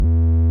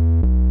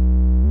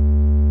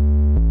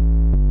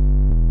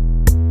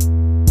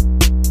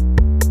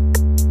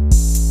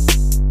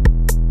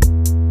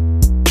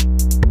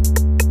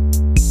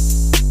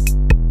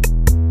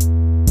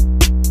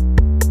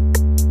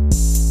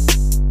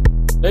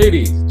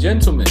Ladies,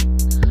 gentlemen,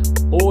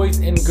 boys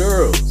and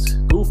girls,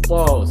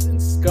 goofballs and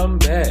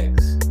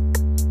scumbags,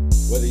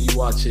 whether you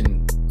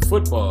watching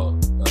football,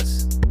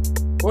 us,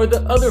 or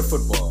the other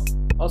football,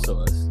 also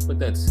us, but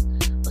that's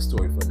a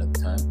story for another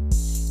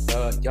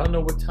time. Y'all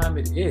know what time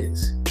it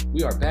is.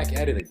 We are back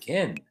at it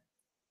again.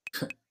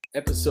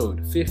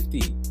 Episode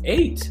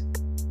 58.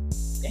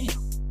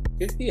 Damn,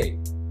 58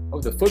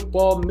 of the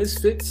Football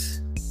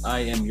Misfits. I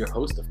am your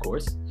host, of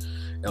course,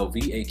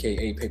 LV,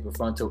 aka Paper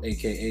Fronto,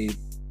 aka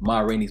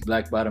Ma Rainey's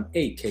Black Bottom,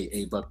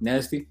 aka Buck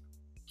Nasty.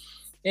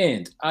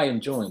 And I am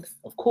joined,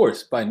 of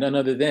course, by none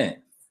other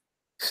than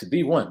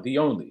the one, the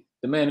only,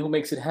 the man who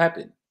makes it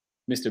happen,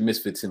 Mr.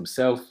 Misfits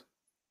himself.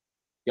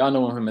 Y'all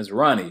know him as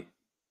Ronnie.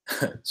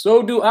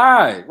 So do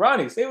I.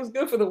 Ronnie, say what's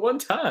good for the one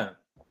time.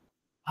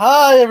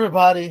 Hi,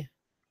 everybody.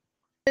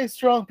 Stay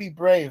strong, be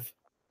brave.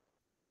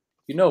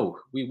 You know,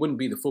 we wouldn't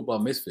be the Football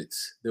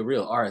Misfits, the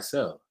real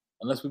RSL,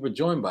 unless we were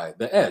joined by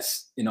the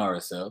S in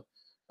RSL,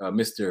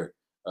 Mr.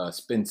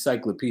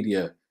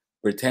 Spincyclopedia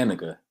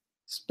Britannica,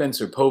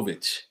 Spencer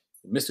Povich,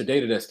 Mr.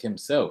 Data Desk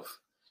himself.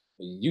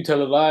 You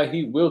tell a lie,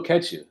 he will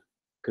catch you,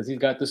 because he's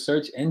got the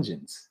search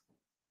engines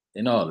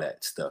and all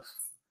that stuff.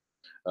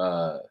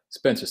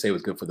 Spencer, say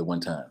what's good for the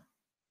one time.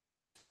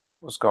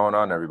 What's going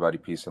on, everybody?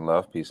 Peace and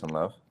love. Peace and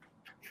love.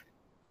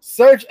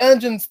 Search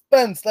engine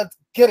Spence, let's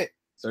get it.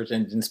 Search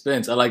engine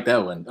Spence. I like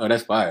that one. Oh,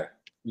 that's fire.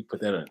 We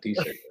put that on a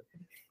t-shirt.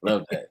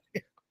 Love that.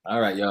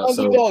 All right, y'all.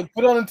 Underdog,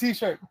 put it on a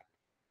t-shirt.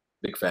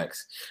 Big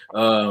facts.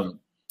 All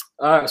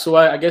right, so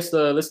I guess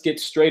let's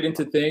get straight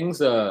into things.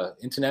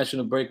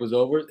 International break was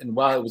over, and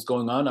while it was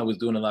going on, I was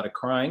doing a lot of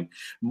crying,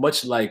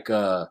 much like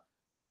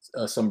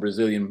some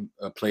Brazilian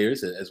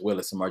players, as well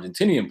as some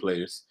Argentinian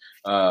players,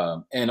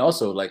 and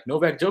also like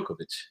Novak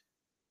Djokovic.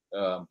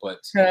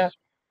 But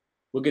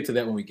we'll get to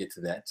that when we get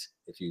to that.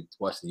 If you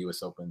watch the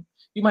U.S. Open,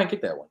 you might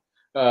get that one.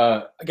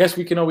 I guess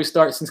we can always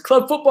start since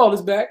club football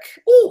is back.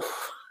 Ooh,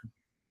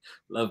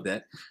 love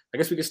that. I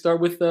guess we can start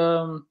with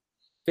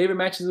favorite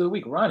matches of the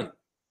week. Ronnie,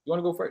 you want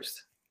to go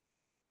first?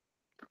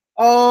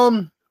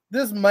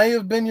 This may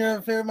have been your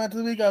favorite match of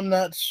the week. I'm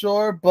not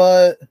sure,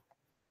 but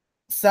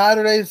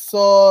Saturday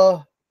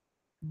saw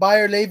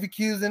Bayer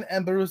Leverkusen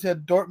and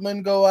Borussia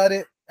Dortmund go at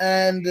it,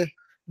 and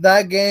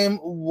that game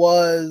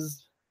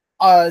was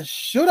a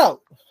shootout.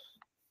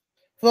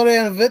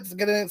 Florian Wirtz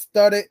getting it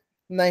started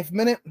 9th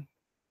minute.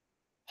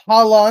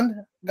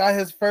 Haaland got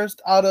his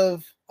first out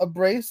of a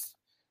brace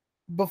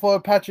before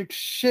Patrick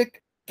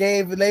Schick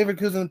gave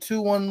Leverkusen a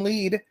 2-1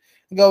 lead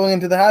going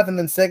into the half. And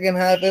then second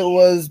half, it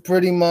was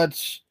pretty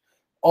much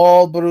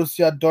all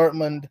Borussia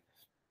Dortmund.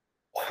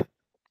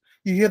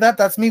 You hear that?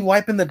 That's me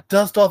wiping the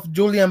dust off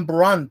Julian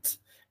Brandt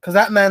because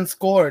that man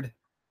scored.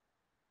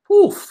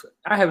 Oof,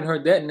 I haven't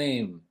heard that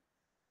name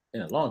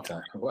in a long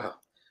time. Wow.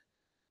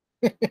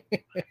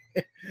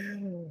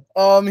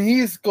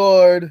 He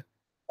scored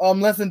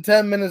less than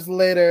 10 minutes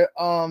later.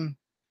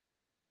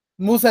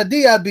 Moussa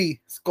Diaby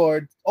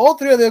scored. All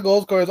three of their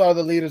goal scorers are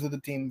the leaders of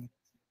the team.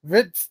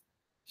 Wirtz,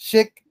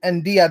 Schick,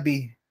 and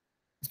Diaby.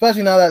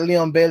 Especially now that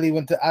Leon Bailey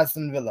went to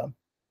Aston Villa.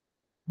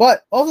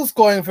 But also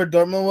scoring for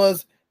Dortmund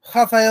was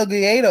Rafael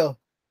Guerreiro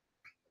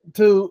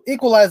to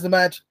equalize the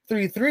match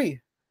 3-3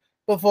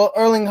 before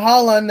Erling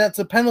Haaland nets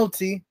a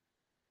penalty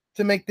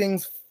to make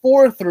things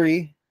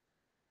 4-3.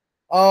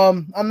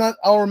 I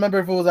don't remember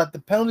if it was at the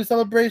penalty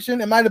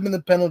celebration. It might have been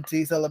the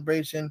penalty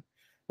celebration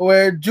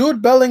where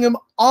Jude Bellingham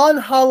on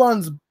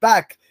Haaland's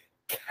back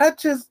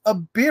catches a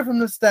beer from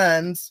the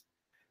stands,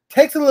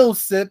 takes a little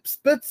sip,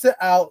 spits it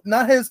out,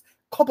 not his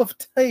cup of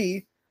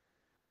tea,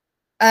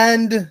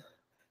 and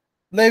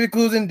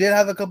Leverkusen did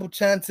have a couple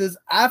chances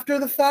after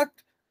the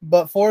fact,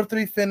 but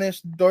 4-3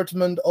 finished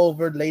Dortmund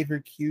over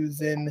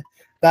Leverkusen.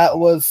 That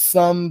was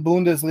some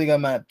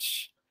Bundesliga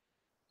match.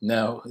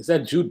 Now, is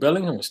that Jude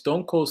Bellingham or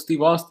Stone Cold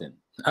Steve Austin?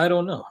 I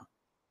don't know,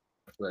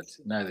 but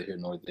neither here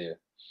nor there.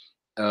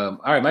 All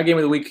right, my game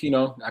of the week,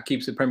 I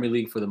keep the Premier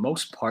League for the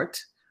most part.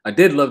 I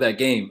did love that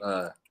game,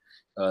 the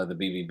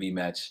BVB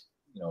match.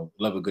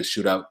 Love a good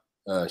shootout.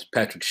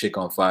 Patrick Schick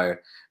on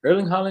fire.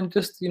 Erling Haaland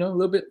just, a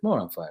little bit more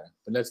on fire.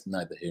 But that's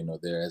neither here nor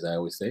there, as I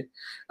always say.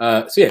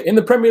 In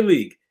the Premier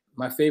League,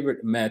 my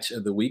favorite match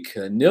of the week,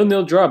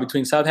 0-0 draw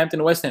between Southampton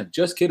and West Ham.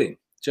 Just kidding.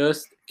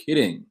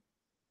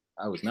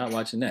 I was not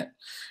watching that.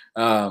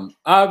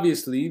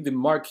 Obviously, the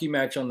marquee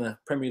match on the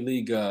Premier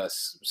League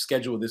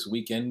schedule this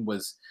weekend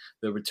was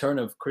the return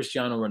of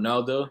Cristiano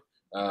Ronaldo.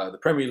 The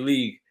Premier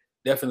League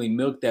definitely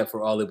milked that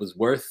for all it was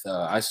worth.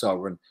 I saw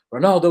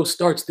Ronaldo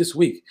starts this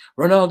week.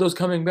 Ronaldo's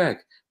coming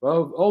back.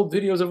 Well, old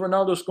videos of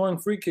Ronaldo scoring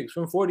free kicks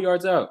from 40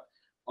 yards out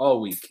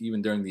all week,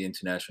 even during the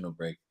international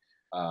break.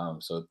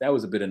 So that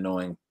was a bit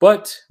annoying.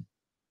 But,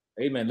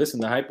 hey, man,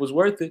 listen, the hype was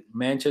worth it.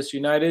 Manchester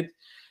United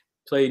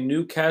play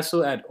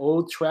Newcastle at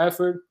Old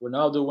Trafford.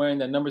 Ronaldo wearing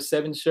that number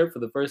 7 shirt for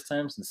the first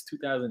time since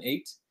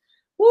 2008.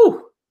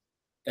 Woo!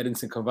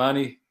 Edinson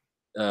Cavani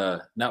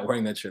not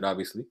wearing that shirt,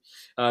 obviously.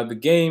 The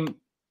game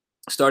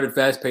started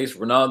fast-paced.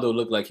 Ronaldo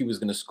looked like he was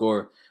going to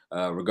score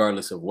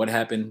regardless of what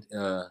happened.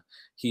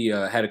 He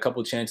had a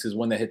couple chances,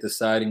 one that hit the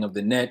siding of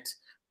the net,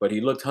 but he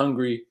looked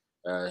hungry.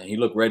 He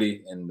looked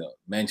ready, and the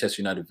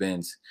Manchester United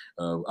fans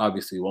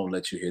obviously won't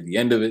let you hear the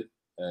end of it.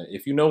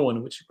 If you know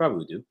one, which you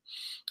probably do.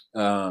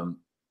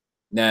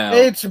 Now,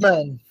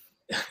 H-Man.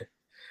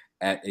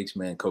 at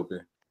H-Man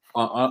Coker.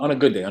 On a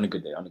good day.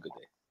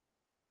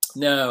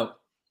 Now,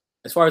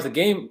 as far as the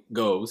game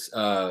goes,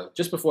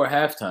 just before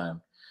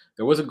halftime,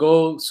 there was a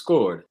goal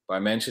scored by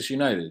Manchester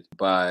United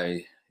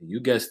by, you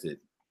guessed it,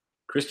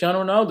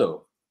 Cristiano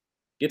Ronaldo.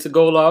 Gets a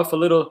goal off, a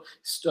little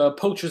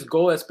poacher's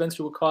goal, as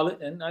Spencer would call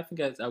it, and I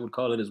think I would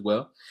call it as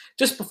well,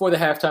 just before the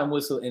halftime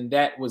whistle, and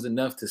that was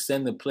enough to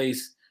send the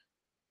place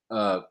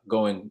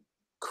going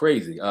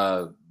crazy.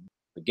 The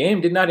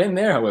game did not end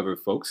there, however,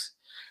 folks,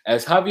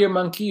 as Javier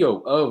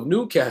Manquillo of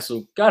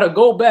Newcastle got a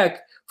goal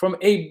back from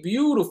a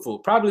beautiful,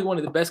 probably one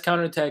of the best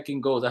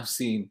counterattacking goals I've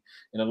seen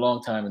in a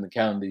long time in the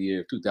calendar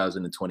year of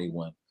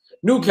 2021.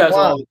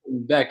 Newcastle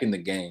back in the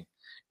game,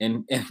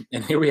 and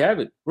here we have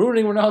it,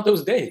 ruining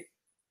Ronaldo's day.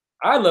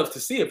 I love to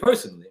see it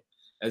personally.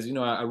 As you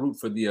know, I root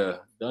for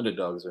the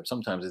underdogs, or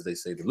sometimes, as they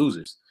say, the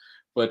losers.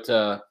 But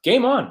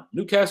game on.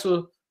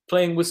 Newcastle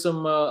playing with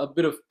some a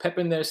bit of pep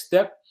in their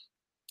step.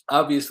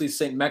 Obviously,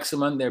 Saint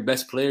Maximin, their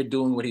best player,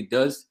 doing what he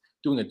does,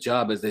 doing a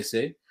job, as they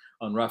say,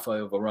 on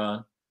Rafael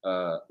Varane,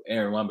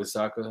 Aaron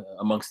Wan-Bissaka,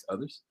 amongst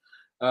others.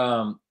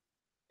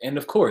 And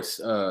of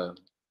course,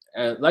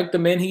 like the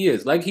man he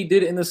is, like he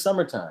did in the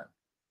summertime,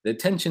 the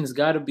attention's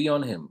got to be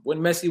on him. When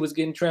Messi was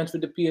getting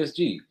transferred to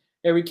PSG,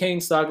 Harry Kane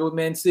saga with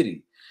Man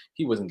City,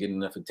 he wasn't getting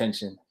enough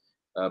attention.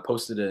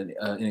 Posted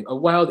a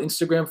wild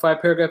Instagram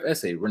 5-paragraph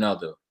essay,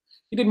 Ronaldo.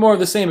 He did more of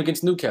the same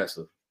against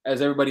Newcastle.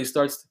 As everybody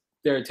starts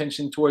their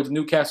attention towards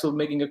Newcastle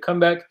making a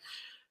comeback,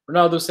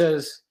 Ronaldo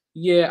says,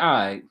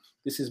 yeah,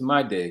 this is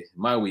my day,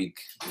 my week.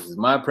 This is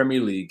my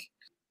Premier League.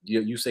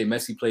 You say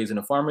Messi plays in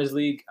a Farmers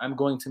League. I'm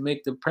going to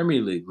make the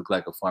Premier League look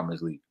like a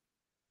Farmers League.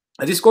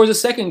 As he scores a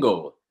second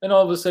goal, and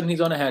all of a sudden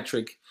he's on a hat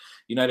trick.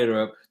 United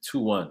are up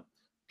 2-1.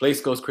 Place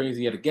goes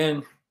crazy yet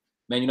again.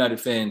 Man United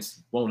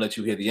fans won't let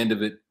you hear the end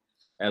of it.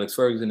 Alex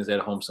Ferguson is at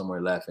home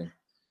somewhere laughing.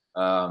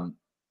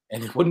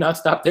 And it would not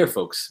stop there,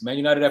 folks. Man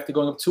United, after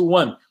going up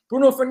 2-1,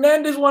 Bruno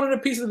Fernandes wanted a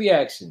piece of the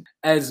action.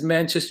 As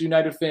Manchester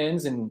United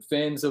fans and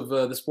fans of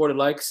the sport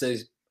alike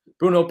says,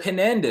 Bruno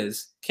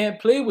Fernandes can't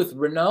play with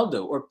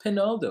Ronaldo or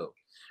Pinaldo.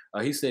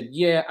 He said,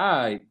 yeah,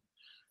 I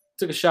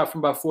took a shot from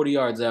about 40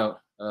 yards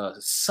out,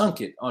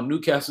 sunk it on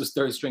Newcastle's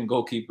third-string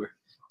goalkeeper.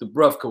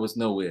 Dubravka was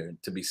nowhere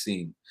to be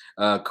seen.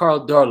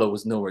 Carl Darlow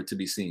was nowhere to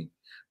be seen.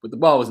 But the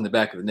ball was in the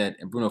back of the net,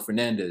 and Bruno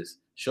Fernandes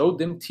showed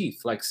them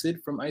teeth like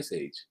Sid from Ice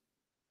Age.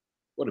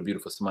 What a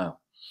beautiful smile.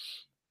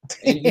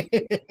 You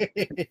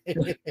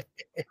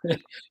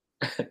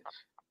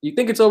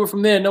think it's over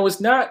from there? No,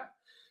 it's not.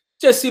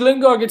 Jesse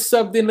Lingard gets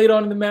subbed in later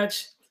on in the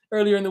match.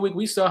 Earlier in the week,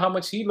 we saw how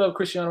much he loved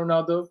Cristiano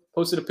Ronaldo.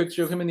 Posted a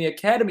picture of him in the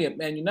academy at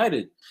Man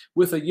United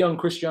with a young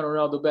Cristiano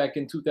Ronaldo back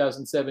in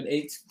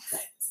 2007-08.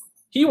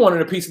 He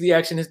wanted a piece of the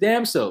action his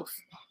damn self.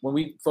 When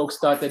we folks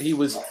thought that he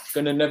was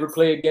going to never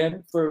play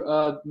again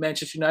for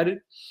Manchester United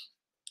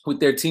with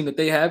their team that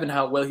they have and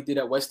how well he did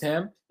at West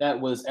Ham, that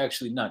was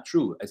actually not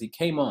true, as he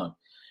came on.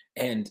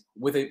 And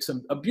with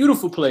a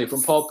beautiful play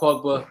from Paul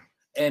Pogba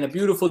and a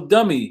beautiful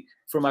dummy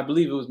from, I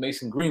believe it was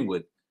Mason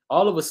Greenwood.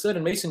 All of a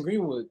sudden,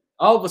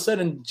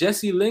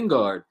 Jesse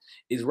Lingard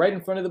is right in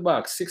front of the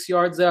box, 6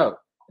 yards out.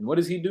 And what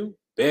does he do?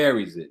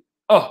 Buries it.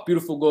 Oh,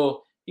 beautiful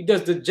goal. He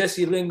does the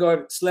Jesse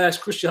Lingard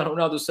 / Cristiano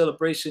Ronaldo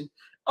celebration.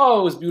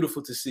 Oh, it was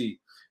beautiful to see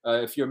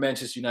if you're a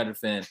Manchester United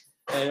fan.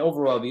 And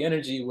overall, the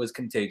energy was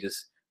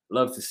contagious.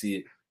 Love to see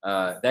it.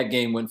 That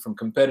game went from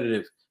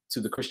competitive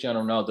to the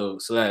Cristiano Ronaldo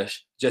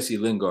 / Jesse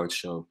Lingard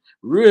show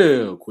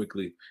real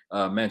quickly.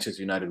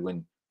 Manchester United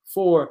win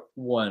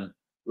 4-1.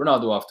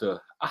 Ronaldo off to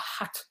a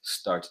hot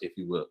start, if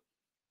you will.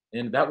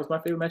 And that was my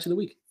favorite match of the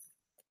week.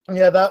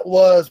 Yeah, that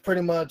was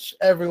pretty much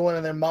everyone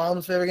and their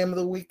mom's favorite game of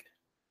the week.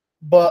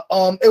 But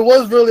it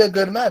was really a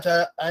good match.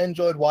 I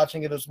enjoyed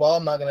watching it as well.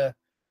 I'm not going to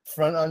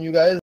front on you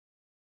guys.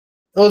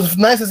 It was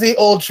nice to see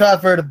Old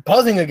Trafford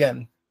buzzing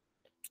again.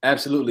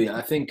 Absolutely.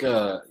 I think,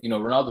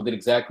 Ronaldo did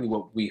exactly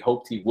what we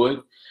hoped he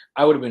would.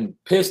 I would have been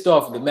pissed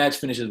off if the match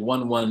finishes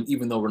 1-1,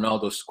 even though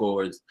Ronaldo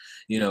scores.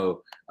 He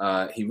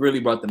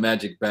really brought the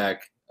magic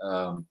back,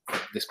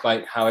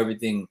 despite how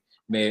everything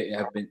may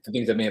have been, the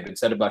things that may have been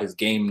said about his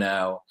game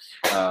now.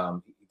 He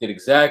did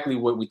exactly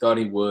what we thought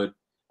he would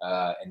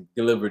and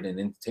delivered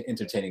an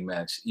entertaining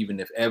match, even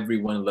if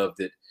everyone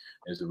loved it.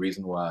 There's a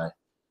reason why.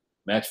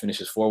 Match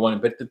finishes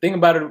 4-1. But the thing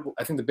about it,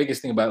 I think the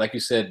biggest thing about it, like you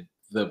said,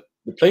 the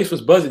place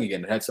was buzzing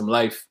again. It had some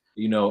life,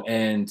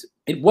 and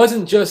it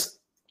wasn't just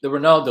the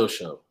Ronaldo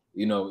show.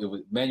 It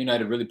was Man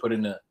United really put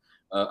in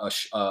a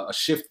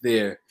shift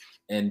there.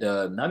 And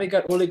now they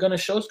got Ole Gunnar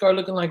Solskjaer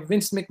looking like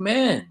Vince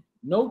McMahon.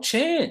 No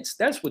chance.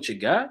 That's what you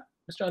got,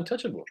 Mr.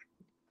 Untouchable.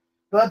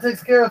 So that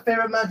takes care of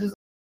favorite matches.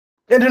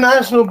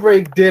 International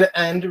break did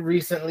end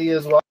recently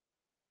as well.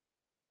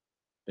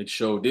 It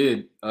sure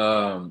did.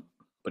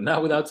 But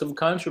not without some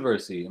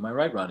controversy. Am I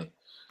right, Ronnie?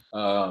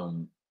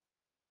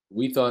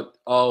 We thought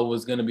all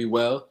was going to be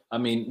well. I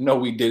mean, no,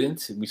 we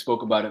didn't. We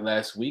spoke about it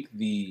last week.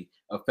 The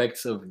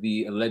effects of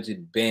the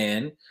alleged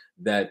ban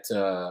that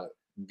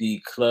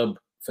the club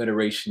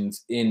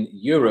federations in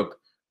Europe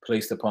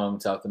placed upon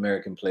South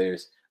American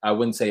players. I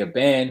wouldn't say a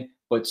ban,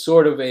 but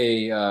sort of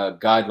a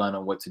guideline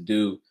on what to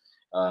do.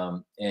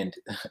 And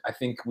I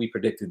think we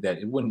predicted that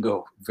it wouldn't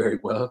go very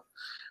well.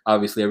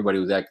 Obviously, everybody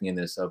was acting in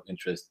their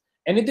self-interest,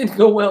 and it didn't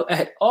go well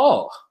at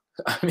all.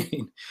 I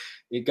mean,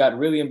 it got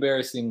really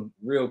embarrassing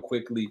real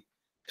quickly.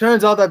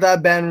 Turns out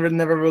that ban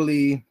never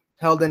really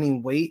held any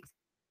weight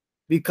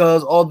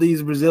because all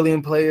these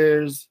Brazilian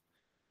players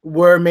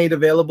were made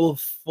available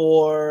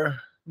for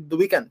the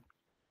weekend.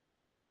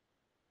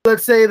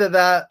 Let's say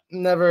that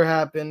never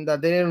happened,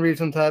 that they didn't reach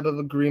some type of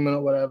agreement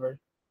or whatever,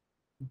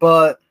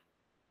 but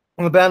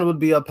the ban would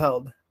be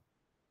upheld.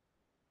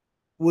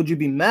 Would you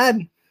be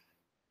mad?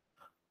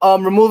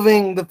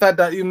 Removing the fact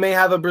that you may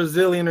have a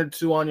Brazilian or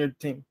two on your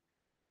team.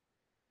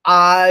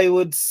 I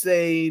would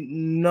say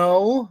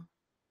no,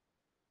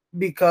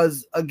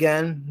 because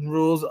again,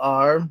 rules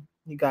are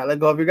you gotta let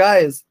go of your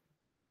guys.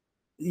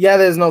 Yeah,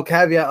 there's no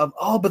caveat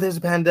of but there's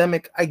a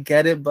pandemic. I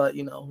get it, but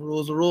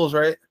rules are rules,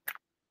 right?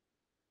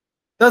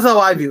 That's how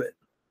I view it.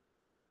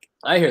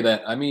 I hear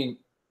that. I mean,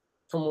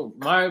 from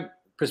my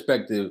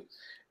perspective,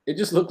 it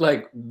just looked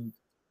like,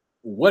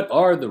 what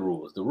are the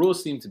rules? The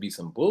rules seem to be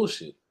some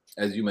bullshit,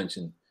 as you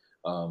mentioned,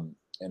 and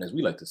as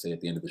we like to say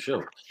at the end of the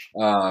show.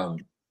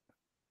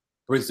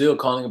 Brazil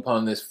calling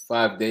upon this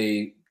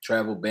 5-day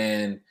travel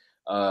ban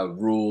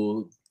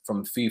rule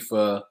from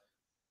FIFA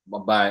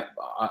by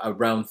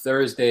around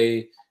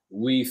Thursday.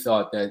 We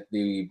thought that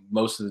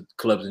most of the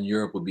clubs in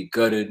Europe would be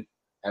gutted,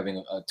 having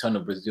a ton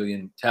of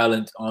Brazilian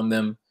talent on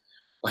them.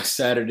 By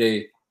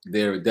Saturday,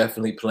 they were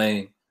definitely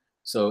playing.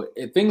 So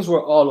things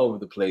were all over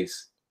the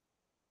place.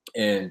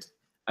 And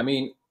I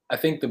mean, I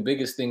think the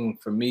biggest thing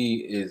for me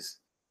is,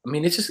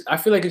 I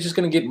feel like it's just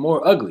going to get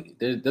more ugly.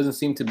 There doesn't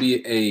seem to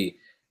be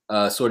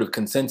a sort of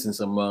consensus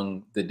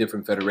among the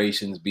different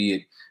federations, be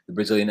it the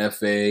Brazilian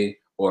FA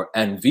or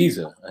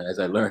Anvisa, as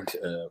I learned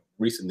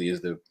recently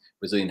is the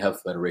Brazilian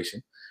Health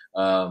Federation,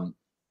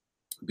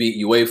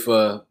 be it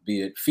UEFA,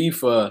 be it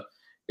FIFA.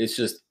 It's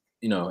just,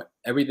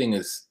 everything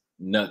is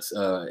nuts.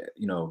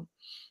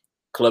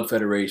 Club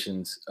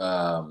federations,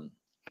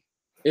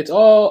 it's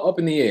all up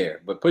in the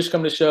air. But push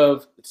come to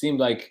shove, it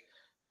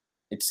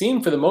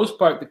seemed for the most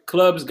part the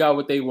clubs got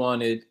what they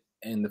wanted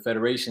and the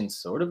federations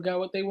sort of got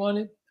what they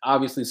wanted.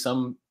 Obviously,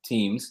 some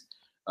teams,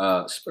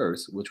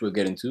 Spurs, which we'll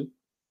get into,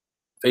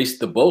 faced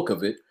the bulk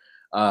of it.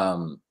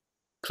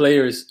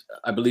 Players,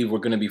 I believe, were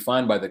going to be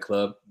fined by the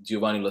club.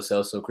 Giovanni Lo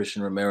Celso,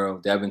 Christian Romero,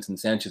 Davinson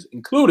Sanchez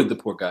included, the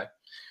poor guy,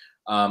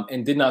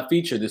 and did not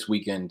feature this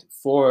weekend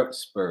for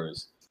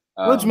Spurs.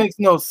 Which makes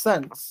no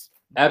sense.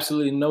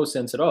 Absolutely no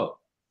sense at all.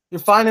 You're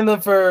finding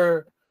them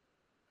for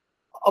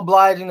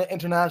obliging the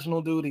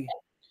international duty.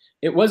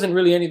 It wasn't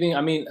really anything.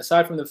 I mean,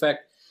 aside from the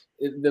fact,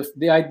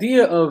 the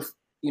idea of,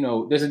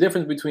 there's a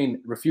difference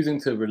between refusing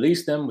to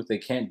release them, which they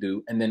can't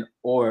do, and then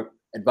or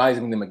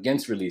advising them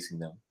against releasing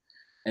them,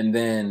 and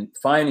then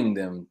fining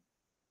them,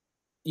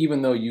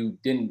 even though you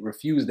didn't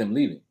refuse them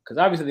leaving. Because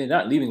obviously they're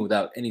not leaving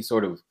without any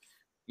sort of,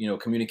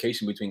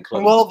 communication between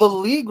clubs. Well, the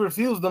league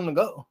refused them to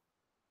go.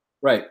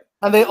 Right.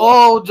 And they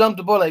all jumped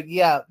aboard like,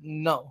 yeah,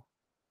 no.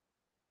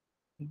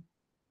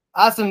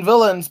 Aston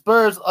Villa and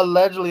Spurs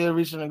allegedly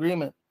reached an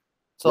agreement.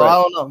 So right.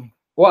 I don't know.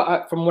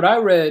 Well, from what I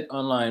read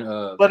online.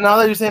 But now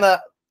that you're saying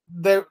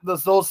that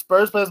those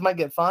Spurs players might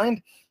get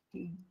fined,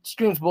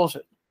 screams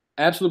bullshit.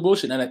 Absolute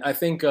bullshit. And I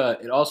think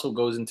it also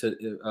goes into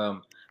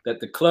that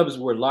the clubs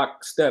were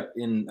lockstep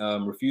in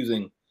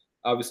refusing.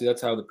 Obviously,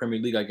 that's how the Premier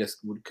League, I guess,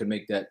 could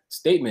make that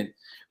statement.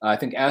 I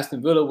think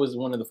Aston Villa was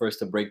one of the first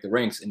to break the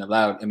ranks and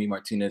allowed Emi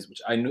Martinez,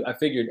 which I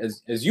figured,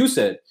 as you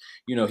said,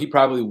 he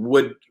probably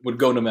would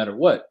go no matter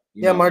what.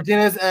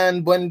 Martinez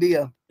and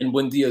Buendia. And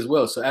Buendia as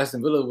well. So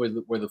Aston Villa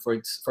were the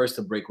first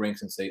to break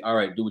ranks and say, all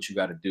right, do what you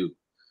got to do.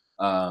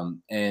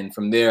 And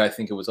from there, I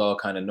think it was all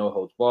kind of no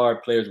holds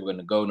barred. Players were going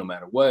to go no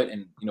matter what.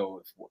 And, if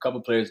a couple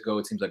of players go,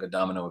 it seems like a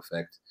domino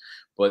effect.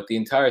 But the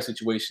entire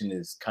situation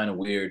is kind of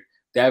weird.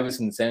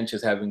 Davinson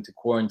Sanchez having to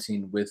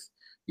quarantine with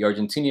the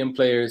Argentinian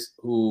players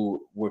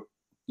who were,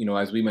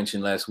 as we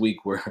mentioned last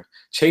week, were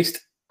chased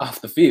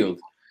off the field.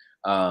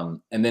 And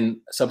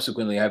then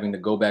subsequently having to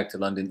go back to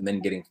London and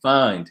then getting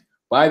fined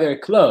by their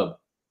club.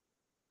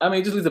 I mean,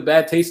 it just leaves a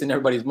bad taste in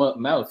everybody's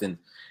mouth. And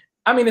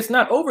I mean, it's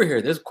not over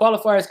here. There's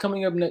qualifiers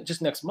coming up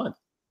just next month.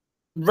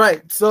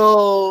 Right.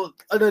 So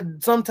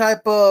some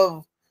type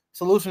of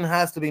solution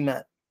has to be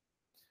met.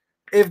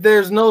 If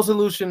there's no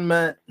solution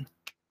met,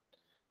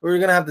 we're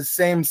going to have the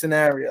same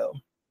scenario.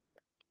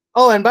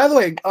 Oh, and by the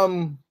way,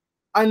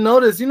 I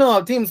noticed,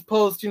 how teams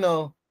post,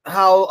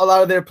 how a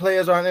lot of their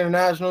players are on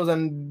internationals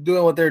and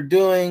doing what they're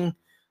doing.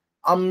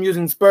 I'm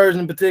using Spurs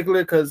in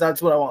particular because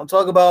that's what I want to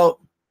talk about.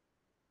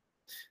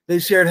 They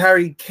shared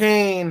Harry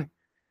Kane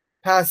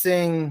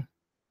passing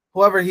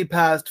whoever he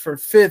passed for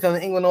 5th on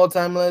the England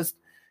all-time list.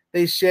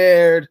 They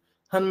shared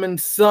Heung-min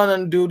Son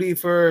on duty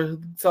for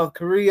South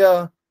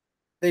Korea.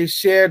 They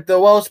shared the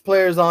Welsh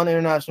players on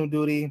international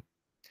duty.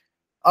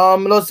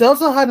 Lo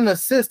Celso had an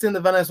assist in the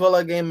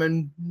Venezuela game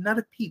and not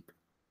a peep.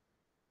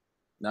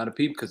 Not a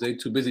peep because they're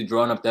too busy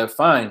drawing up that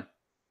fine.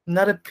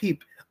 Not a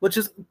peep, which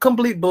is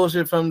complete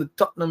bullshit from the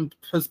Tottenham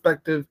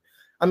perspective.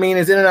 I mean,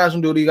 it's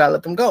international duty. You got to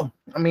let them go.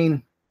 I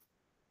mean,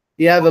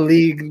 yeah, the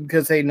league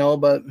could say no,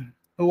 but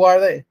who are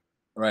they?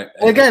 Right.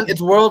 And again,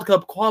 it's World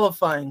Cup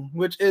qualifying,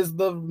 which is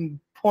the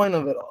point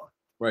of it all.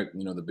 Right.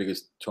 You know, the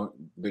biggest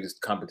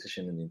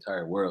competition in the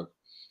entire world.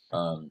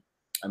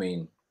 I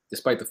mean,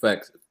 despite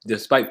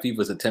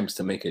FIFA's attempts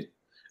to make it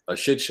a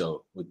shit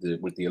show with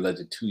the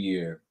alleged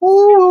 2-year.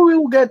 Ooh, we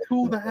will get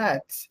to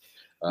that.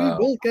 We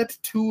will get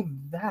to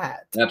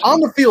that. Absolutely. On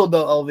the field,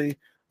 though, LV.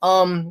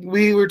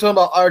 We were talking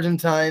about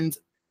Argentines.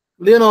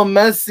 Lionel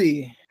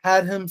Messi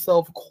had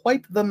himself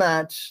quite the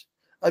match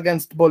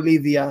against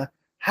Bolivia.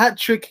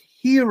 Hat-trick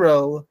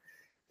hero.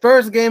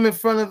 First game in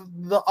front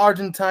of the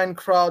Argentine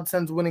crowd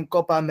since winning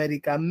Copa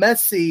America.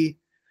 Messi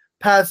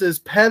passes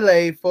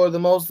Pele for the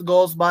most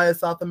goals by a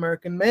South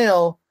American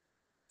male.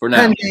 For now.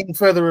 Pending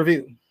further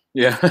review.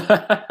 Yeah.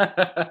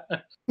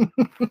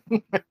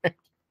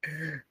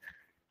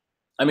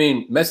 I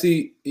mean,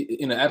 Messi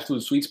in an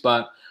absolute sweet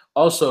spot.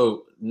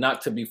 Also, not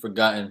to be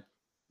forgotten,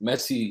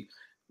 Messi,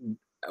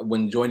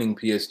 when joining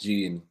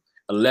PSG and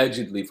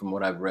allegedly, from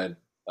what I've read,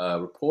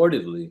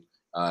 reportedly,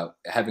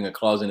 having a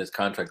clause in his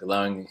contract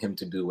allowing him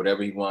to do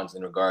whatever he wants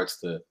in regards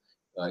to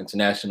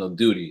international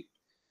duty.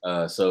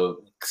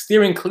 So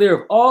steering clear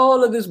of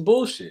all of this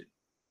bullshit.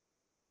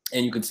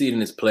 And you can see it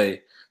in his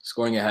play,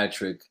 scoring a hat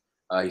trick.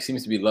 He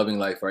seems to be loving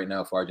life right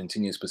now for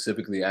Argentina,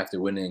 specifically after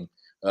winning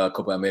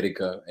Copa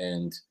America.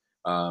 And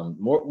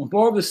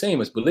more of the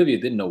same as Bolivia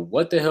didn't know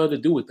what the hell to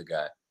do with the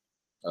guy.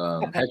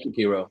 Hat trick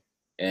hero.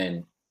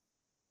 And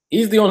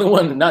he's the only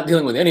one not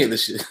dealing with any of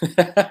this shit.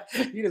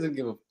 He doesn't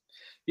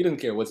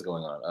care what's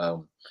going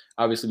on.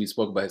 Obviously, we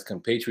spoke about his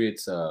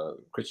compatriots,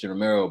 Christian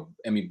Romero,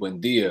 Emi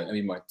Buendia,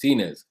 Emi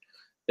Martinez.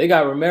 They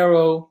got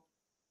Romero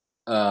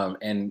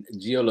and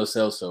Gio Lo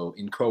Celso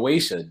in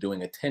Croatia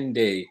doing a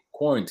 10-day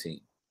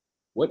quarantine.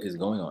 What is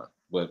going on?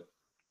 But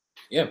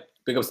yeah,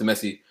 big ups to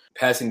Messi.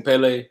 Passing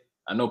Pele.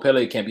 I know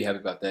Pele can't be happy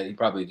about that. He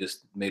probably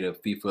just made a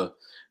FIFA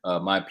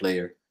My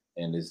Player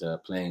and is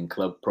playing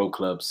pro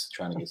clubs,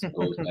 trying to get some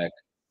goals back.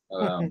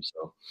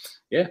 So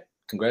yeah,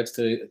 congrats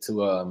to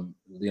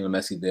Lionel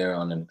Messi there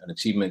on an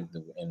achievement,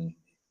 and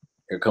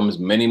here comes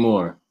many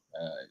more.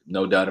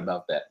 No doubt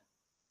about that.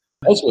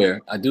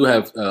 Elsewhere, I do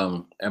have.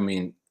 I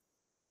mean,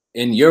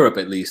 in Europe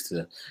at least,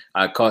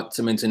 I caught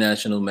some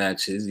international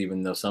matches,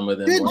 even though some of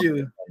them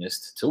weren't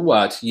honest to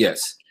watch.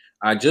 Yes,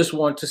 I just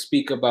want to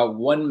speak about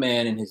one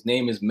man, and his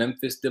name is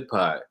Memphis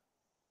Depay.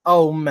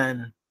 Oh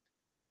man,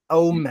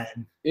 oh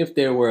man! If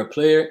there were a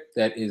player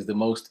that is the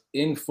most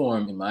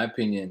informed, in my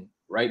opinion,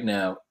 right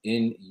now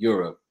in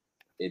Europe,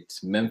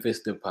 it's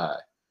Memphis Depay.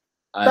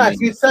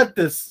 We said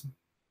this.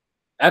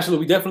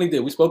 Absolutely, we definitely did.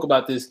 We spoke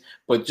about this,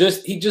 but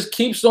he just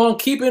keeps on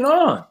keeping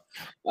on.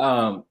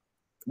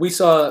 We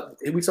saw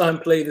him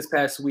play this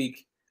past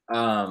week.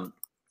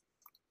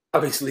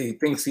 Obviously,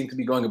 things seem to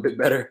be going a bit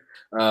better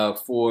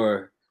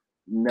for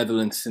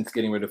Netherlands since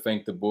getting rid of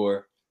Frank de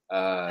Boer.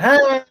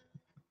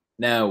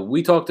 Now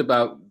we talked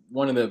about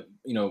one of the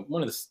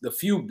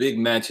few big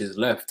matches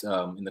left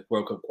in the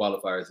World Cup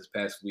qualifiers this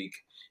past week.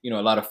 You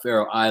know, a lot of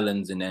Faroe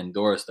Islands and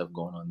Andorra stuff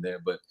going on there,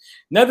 but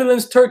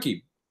Netherlands,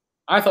 Turkey.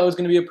 I thought it was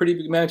going to be a pretty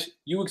big match.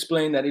 You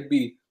explained that it'd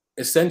be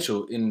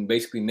essential in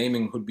basically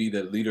naming who'd be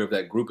the leader of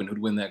that group and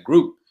who'd win that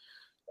group.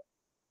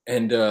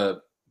 And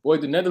boy,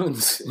 the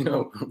Netherlands,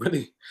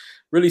 really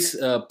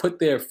put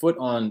their foot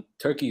on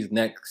Turkey's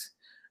necks.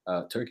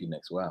 Turkey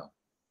necks, wow.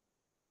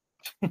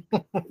 I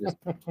just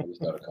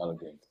thought of college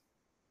games.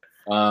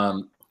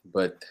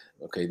 But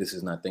okay, this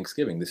is not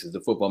Thanksgiving. This is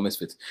the Football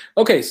Misfits.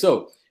 Okay,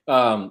 so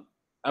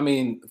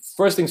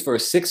first things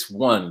first,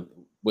 6-1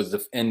 was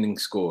the ending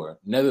score.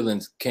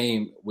 Netherlands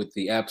came with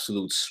the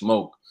absolute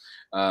smoke.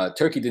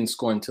 Turkey didn't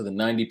score until the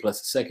 90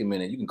 plus the second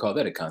minute. You can call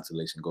that a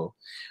consolation goal.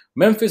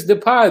 Memphis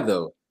Depay,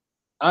 though,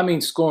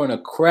 scoring a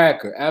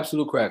cracker,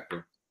 absolute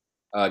cracker.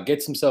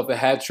 Gets himself a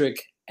hat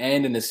trick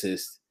and an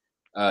assist.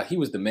 He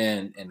was the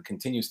man and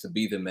continues to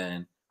be the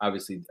man.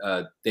 Obviously,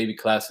 Davy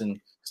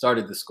Klaassen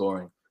started the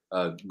scoring.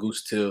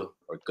 Gus Til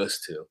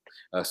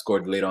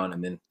scored late on,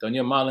 and then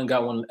Donyell Malen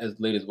got one as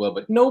late as well.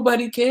 But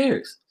nobody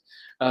cares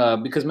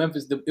because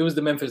it was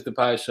the Memphis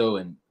Depay show,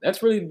 and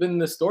that's really been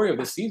the story of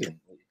this season.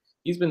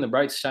 He's been the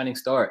bright shining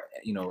star,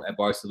 at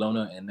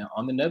Barcelona and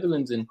on the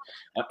Netherlands and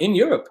in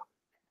Europe.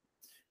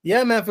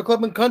 Yeah, man, for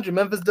club and country,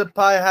 Memphis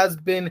Depay has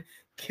been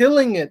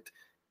killing it.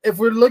 If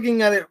we're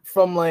looking at it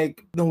from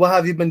what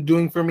have you been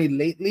doing for me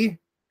lately,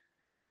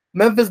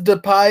 Memphis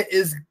Depay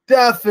is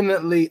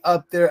definitely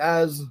up there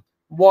as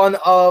one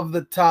of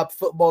the top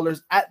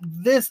footballers at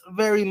this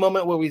very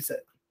moment where we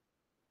sit.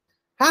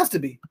 Has to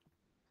be.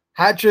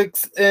 Hat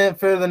tricks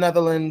for the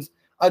Netherlands.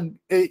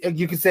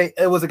 You could say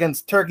it was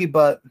against Turkey,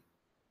 but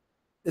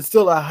it's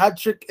still a hat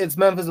trick. It's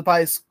Memphis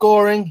Depay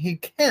scoring. He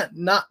can't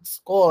not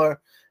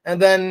score.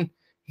 And then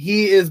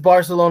he is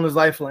Barcelona's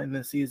lifeline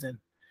this season.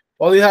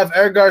 While you have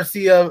Eric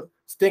Garcia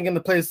stinking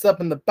the place up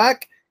in the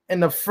back,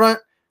 in the front,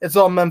 it's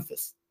all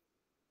Memphis.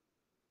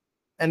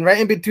 And right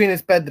in between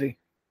is Pedri,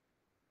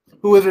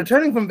 who is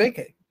returning from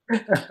vacay.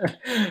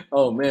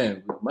 Oh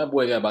man, my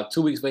boy got about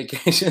 2 weeks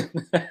vacation.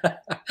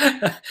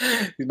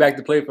 He's back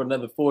to play for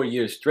another 4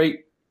 years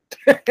straight.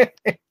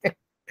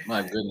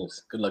 My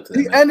goodness, good luck to that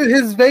He man. ended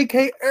his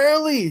vacay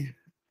early.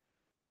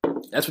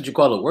 That's what you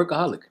call a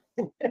workaholic.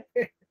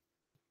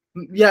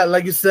 Yeah,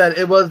 like you said,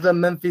 it was the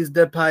Memphis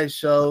Depay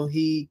show.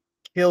 He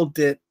killed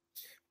it.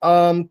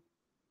 A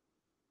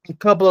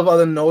couple of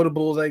other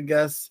notables, I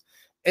guess.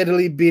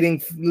 Italy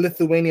beating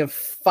Lithuania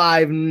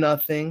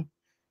 5-0.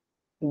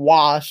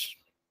 Wash.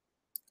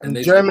 And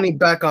Germany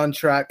back on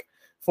track.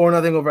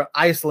 4-0 over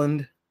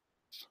Iceland.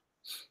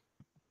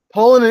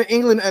 Poland and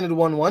England ended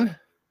 1-1.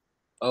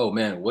 Oh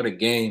man, what a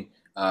game.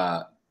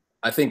 I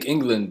think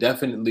England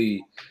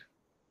definitely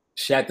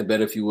shat the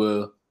bed, if you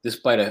will,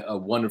 despite a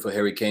wonderful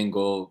Harry Kane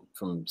goal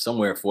from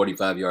somewhere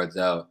 45 yards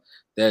out.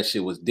 That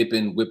shit was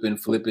dipping, whipping,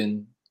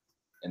 flipping,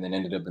 and then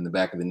ended up in the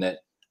back of the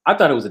net. I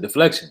thought it was a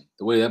deflection.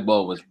 The way that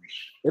ball was,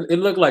 it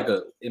looked like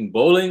in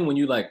bowling when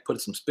you like put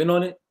some spin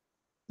on it.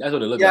 That's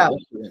what it looked like.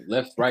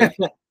 Left, right,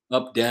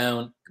 up,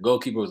 down. The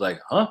goalkeeper was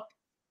like, huh?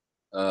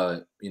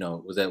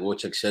 Was that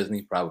Wojciech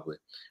Szczesny? Probably.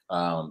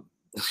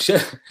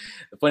 The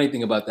funny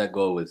thing about that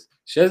goal was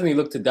Szczesny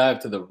looked to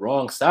dive to the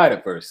wrong side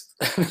at first.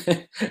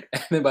 And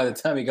then by the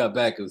time he got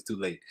back, it was too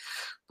late.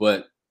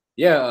 But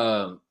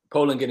yeah,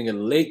 Poland getting a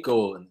late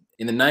goal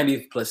in the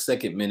 90th plus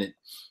second minute.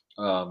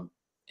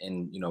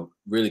 And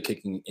really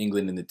kicking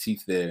England in the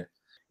teeth there.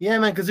 Yeah,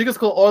 man, because you can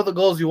score all the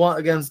goals you want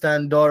against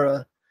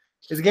Andorra.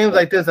 It's games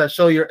like this that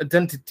show your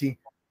identity.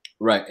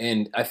 Right,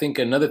 and I think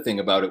another thing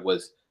about it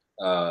was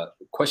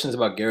questions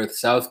about Gareth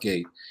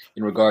Southgate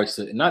in regards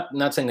to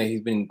not saying that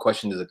he's been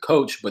questioned as a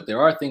coach, but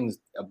there are things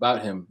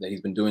about him that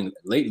he's been doing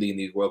lately in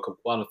these World Cup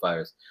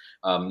qualifiers.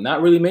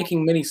 Not really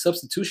making many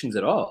substitutions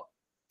at all.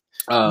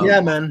 Yeah,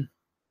 man.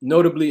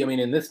 Notably, I mean,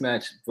 in this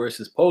match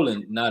versus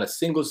Poland, not a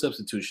single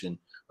substitution.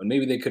 But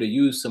maybe they could have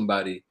used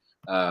somebody.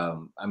 I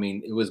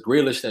mean, it was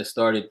Grealish that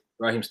started.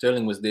 Raheem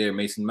Sterling was there.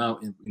 Mason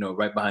Mount,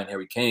 right behind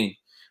Harry Kane.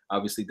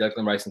 Obviously,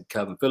 Declan Rice and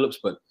Calvin Phillips.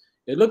 But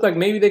it looked like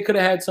maybe they could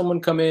have had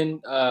someone come in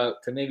to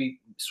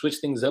maybe switch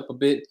things up a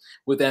bit.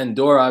 With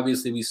Andorra,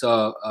 obviously, we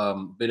saw a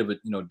bit of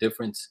a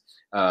difference.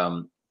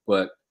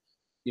 But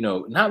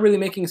not really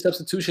making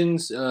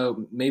substitutions,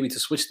 maybe to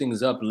switch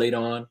things up late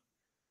on.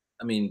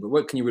 I mean, but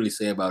what can you really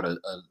say about a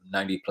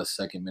 90-plus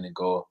second minute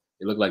goal?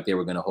 It looked like they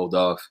were going to hold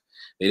off.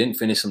 They didn't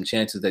finish some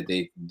chances that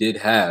they did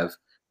have,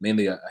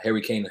 mainly a Harry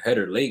Kane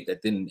header late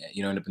that didn't,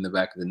 end up in the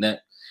back of the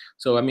net.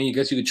 So, I mean, I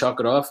guess you could chalk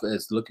it off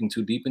as looking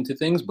too deep into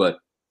things. But,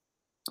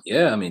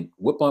 yeah, I mean,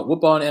 whoop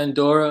on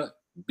Andorra,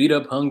 beat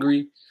up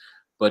Hungary,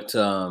 but,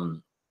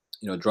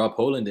 draw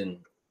Poland. And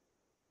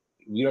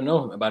we don't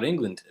know about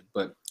England.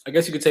 But I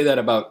guess you could say that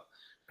about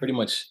pretty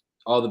much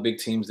all the big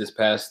teams this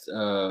past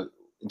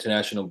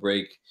international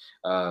break.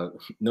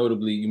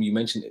 Notably, you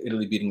mentioned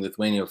Italy beating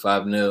Lithuania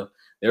 5-0.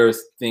 There are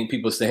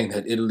people saying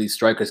that Italy's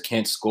strikers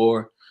can't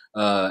score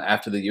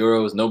after the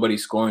Euros.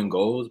 Nobody's scoring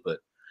goals, but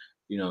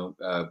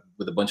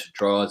with a bunch of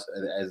draws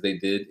as they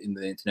did in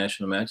the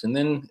international match, and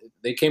then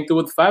they came through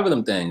with 5 of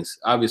them things.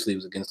 Obviously, it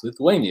was against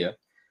Lithuania,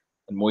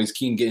 and Moise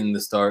Kean getting the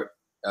start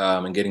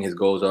and getting his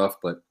goals off.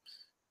 But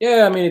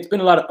yeah, I mean, it's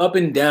been a lot of up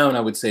and down,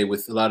 I would say,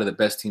 with a lot of the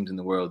best teams in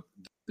the world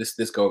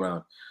this go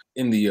around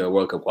in the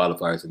World Cup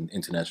qualifiers and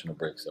international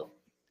break. So,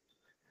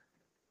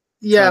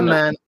 yeah,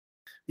 man.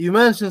 You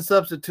mentioned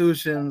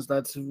substitutions.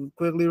 Let's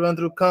quickly run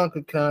through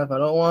CONCACAF. I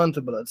don't want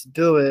to, but let's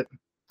do it.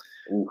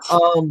 Oof.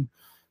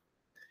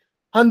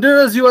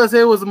 Honduras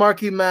USA was the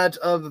marquee match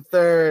of the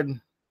third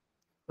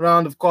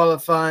round of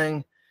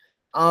qualifying.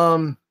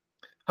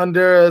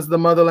 Honduras, the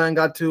motherland,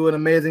 got to an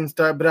amazing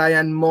start.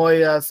 Brian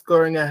Moya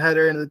scoring a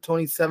header in the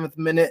 27th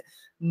minute.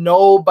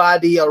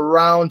 Nobody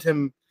around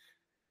him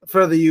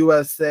for the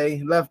USA.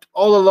 Left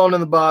all alone in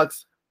the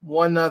box.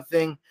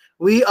 1-0.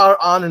 We are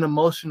on an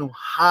emotional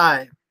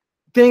high.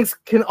 Things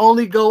can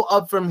only go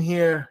up from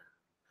here,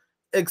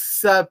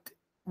 except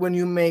when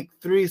you make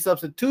 3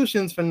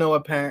 substitutions for no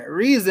apparent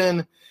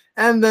reason,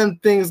 and then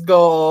things go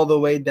all the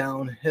way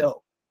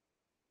downhill.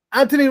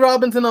 Anthony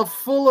Robinson of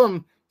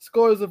Fulham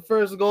scores the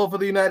first goal for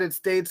the United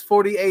States,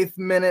 48th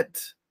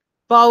minute.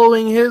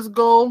 Following his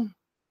goal,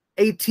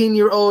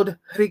 18-year-old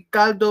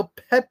Ricardo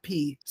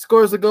Pepi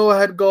scores a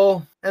go-ahead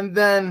goal, and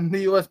then the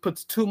U.S.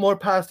 puts 2 more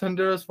past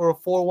Honduras for a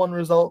 4-1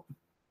 result.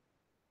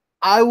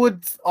 I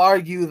would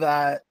argue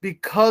that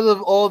because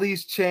of all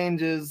these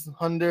changes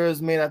Honduras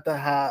made at the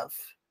half,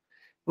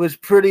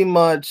 which pretty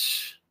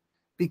much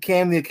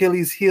became the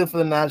Achilles heel for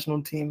the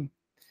national team,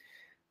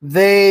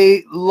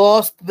 they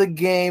lost the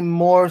game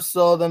more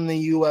so than the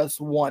U.S.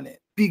 won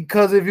it.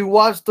 Because if you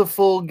watch the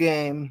full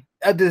game,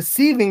 a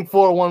deceiving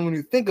 4-1 when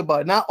you think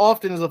about it. Not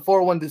often is a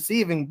 4-1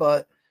 deceiving,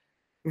 but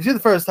if you see the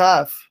first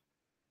half,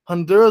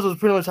 Honduras was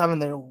pretty much having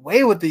their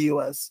way with the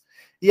U.S.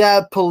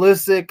 Yeah,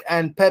 Pulisic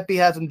and Pepe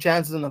had some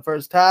chances in the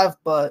first half,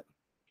 but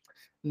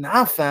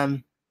nah,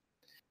 fam.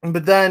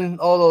 But then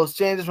all those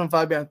changes from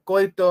Fabian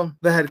Coito,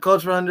 the head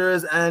coach for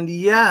Honduras, and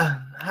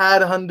yeah,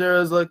 had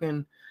Honduras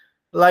looking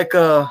like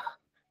a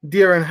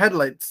deer in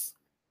headlights.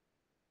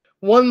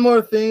 One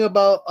more thing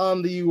about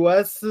the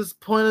US's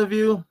point of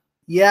view.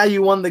 Yeah,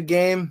 you won the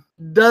game.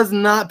 Does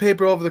not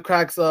paper over the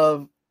cracks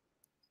of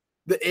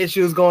the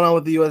issues going on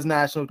with the U.S.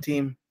 national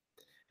team.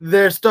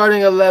 Their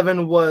starting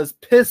 11 was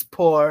piss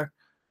poor.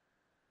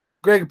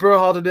 Greg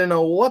Berhalter didn't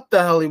know what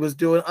the hell he was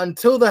doing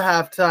until the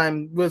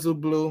halftime whistle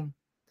blew.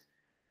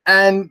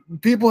 And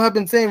people have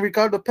been saying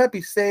Ricardo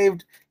Pepi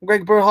saved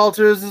Greg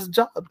Berhalter's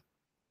job.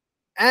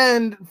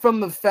 And from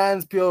the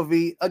fans'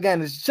 POV,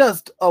 again, it's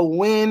just a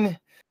win.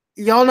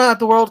 Y'all not at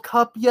the World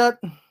Cup yet.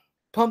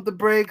 Pump the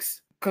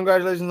brakes.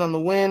 Congratulations on the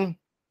win.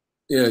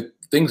 Yeah,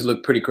 things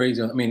look pretty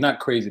crazy. I mean, not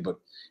crazy, but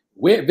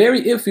we're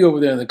very iffy over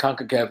there in the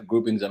CONCACAF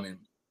groupings. I mean,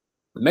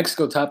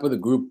 Mexico top of the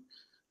group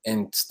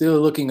and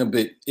still looking a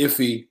bit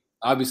iffy.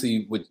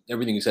 Obviously, with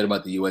everything you said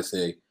about the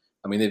USA,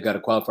 I mean, they've got a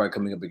qualifier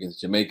coming up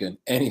against Jamaica, and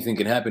anything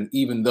can happen,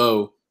 even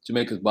though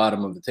Jamaica's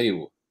bottom of the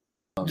table.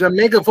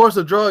 Jamaica forced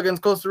a draw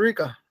against Costa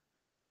Rica.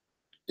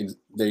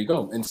 There you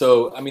go. And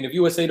so, I mean, if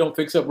USA don't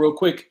fix up real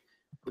quick,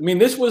 I mean,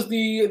 this was the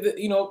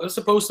you know, it was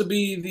supposed to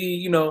be the,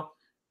 you know,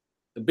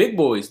 the big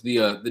boys,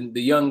 the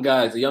young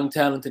guys, the young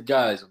talented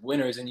guys,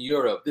 winners in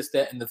Europe, this,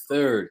 that, and the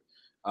third.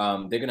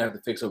 They're gonna have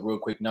to fix up real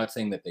quick. Not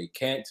saying that they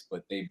can't,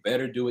 but they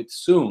better do it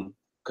soon.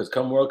 Because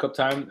come World Cup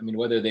time, I mean,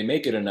 whether they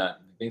make it or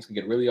not, things can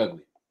get really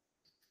ugly.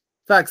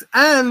 Facts.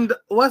 And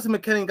Wes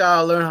McKennie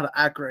gotta learn how to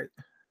act right.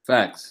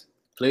 Facts.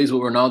 Plays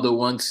with Ronaldo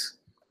once.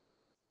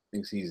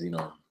 Thinks he's, you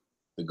know,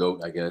 the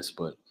GOAT, I guess,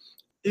 but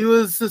he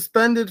was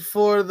suspended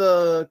for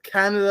the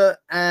Canada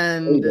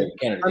and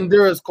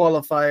Honduras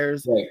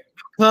qualifiers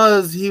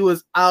because he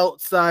was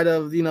outside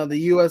of, you know,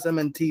 the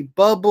USMNT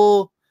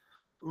bubble.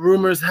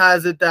 Rumors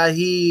has it that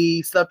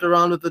he slept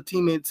around with a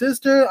teammate's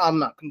sister. I'm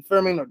not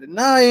confirming or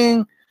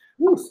denying.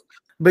 Oof.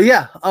 But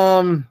yeah,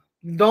 don't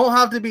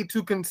have to be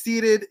too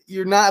conceited.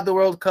 You're not at the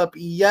World Cup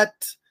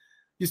yet.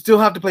 You still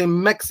have to play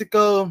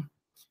Mexico,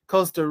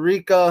 Costa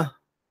Rica.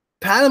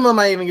 Panama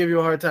might even give you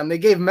a hard time. They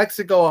gave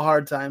Mexico a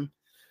hard time.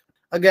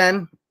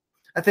 Again,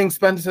 I think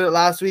Spencer said it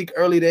last week,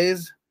 early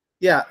days.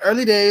 Yeah,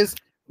 early days.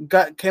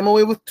 Came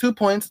away with 2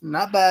 points.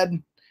 Not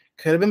bad.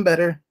 Could have been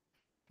better.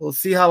 We'll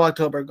see how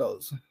October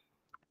goes.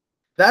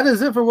 That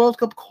is it for World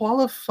Cup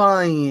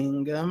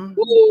qualifying.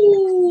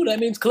 Ooh, that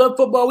means club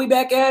football. We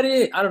back at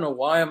it. I don't know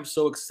why I'm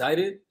so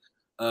excited.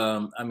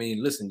 I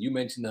mean, listen, you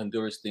mentioned the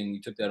Honduras thing.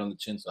 You took that on the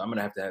chin, so I'm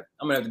gonna have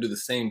to do the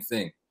same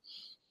thing.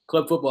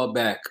 Club football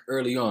back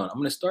early on. I'm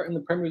gonna start in the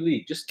Premier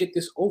League. Just get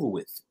this over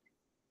with.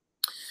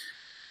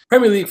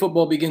 Premier League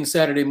football begins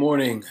Saturday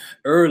morning,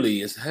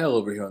 early as hell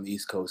over here on the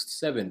East Coast,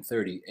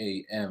 7:30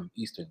 a.m.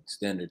 Eastern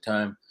Standard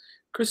Time.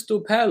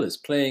 Crystal Palace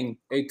playing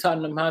a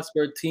Tottenham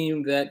Hotspur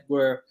team that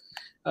were,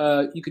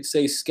 you could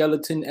say,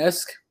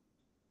 skeleton-esque.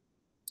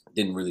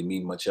 Didn't really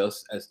mean much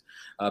else. As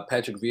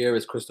Patrick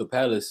Vieira's Crystal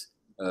Palace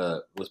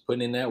was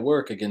putting in that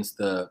work against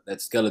that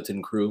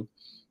skeleton crew,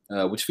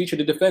 which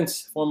featured a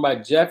defense formed by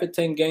Japhet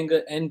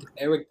Tanganga and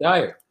Eric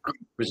Dyer.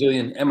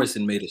 Brazilian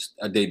Emerson made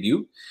a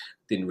debut.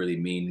 Didn't really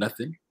mean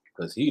nothing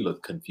because he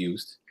looked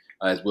confused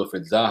as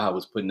Wilfred Zaha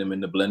was putting him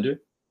in the blender.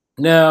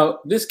 Now,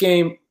 this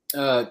game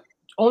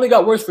only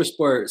got worse for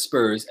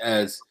Spurs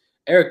as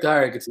Eric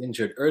Dyer gets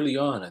injured early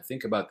on, I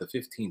think about the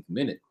 15th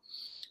minute,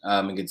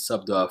 and gets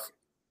subbed off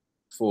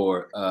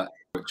for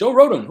Joe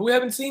Rodon, who we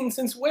haven't seen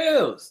since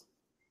Wales.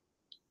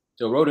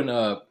 Joe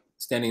Rodon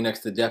standing next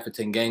to Japhet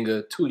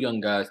Tanganga, two young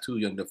guys, two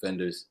young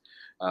defenders.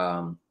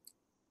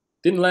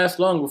 Didn't last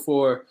long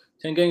before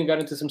Tanganga got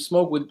into some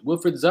smoke with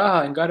Wilfred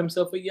Zaha and got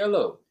himself a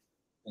yellow.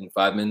 And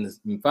 5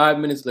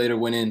 minutes later,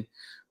 went in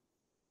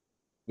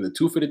with a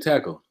two-footed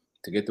tackle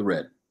to get the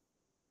red.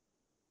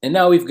 And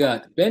now we've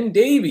got Ben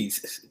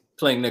Davies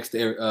playing next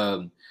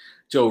to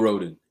Joe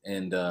Rodon.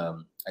 And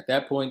at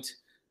that point,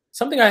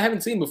 something I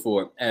haven't seen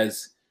before,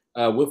 as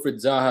Wilfred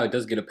Zaha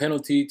does get a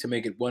penalty to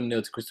make it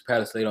 1-0 to Crystal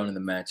Palace later on in the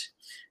match.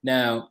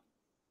 Now,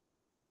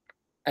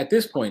 at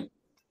this point,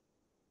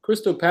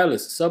 Crystal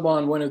Palace sub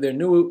on one of their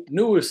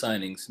newer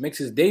signings, makes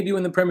his debut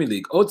in the Premier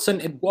League,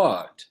 Odsonne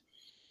Edouard.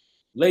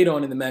 Late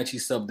on in the match, he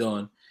subbed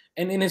on,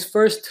 and in his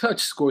first touch,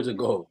 scores a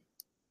goal.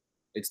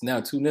 It's now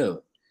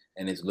 2-0,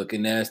 and it's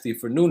looking nasty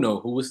for Nuno,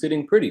 who was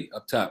sitting pretty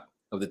up top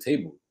of the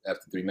table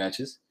after 3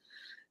 matches.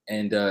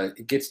 And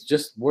it gets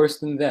just worse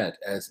than that,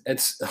 as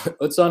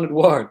Odsonne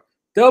Edouard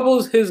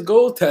doubles his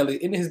goal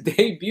tally in his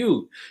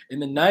debut in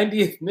the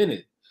 90th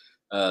minute.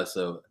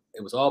 So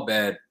it was all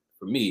bad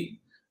for me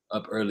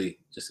up early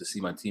just to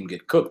see my team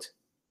get cooked.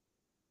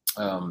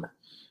 That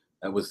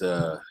was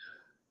I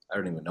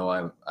don't even know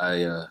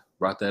I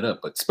brought that up,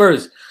 but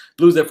Spurs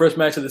lose their first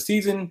match of the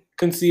season,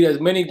 concede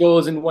as many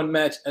goals in one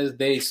match as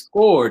they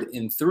scored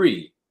in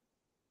 3,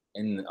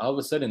 and all of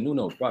a sudden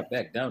Nuno brought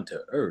back down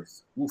to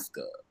earth.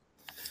 Oofta.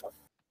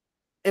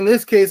 In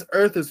this case,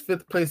 Earth is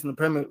 5th place in the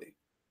Premier League.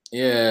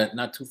 Yeah,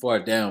 not too far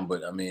down,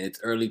 but I mean, it's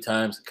early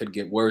times. It could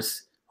get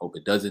worse. Hope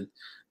it doesn't.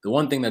 The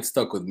one thing that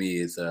stuck with me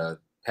is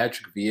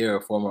Patrick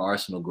Vieira, former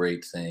Arsenal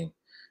great, saying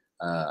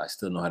I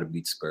still know how to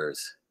beat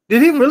Spurs.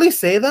 Did he really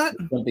say that?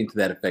 Something to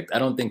that effect. I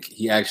don't think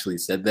he actually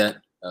said that.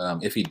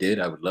 If he did,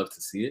 I would love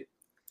to see it.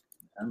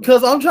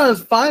 Because I'm trying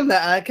to find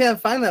that. I can't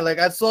find that. Like,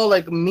 I saw,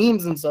 like,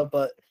 memes and stuff,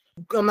 but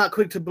I'm not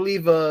quick to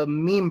believe a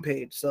meme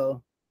page,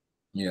 so.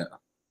 Yeah.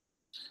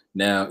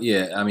 Now,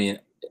 yeah, I mean,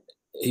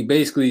 he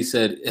basically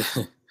said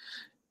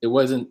it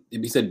wasn't –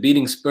 he said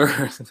beating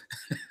Spurs –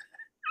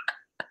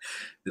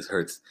 this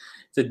hurts.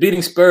 He said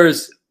beating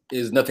Spurs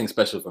is nothing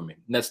special for me.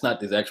 And that's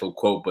not his actual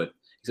quote, but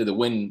he said the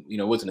win,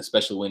 wasn't a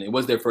special win. It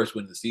was their first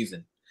win of the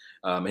season,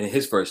 and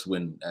his first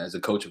win as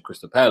a coach of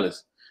Crystal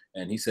Palace.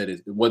 And he said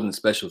it wasn't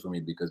special for me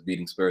because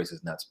beating Spurs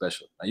is not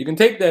special. Now, you can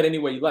take that any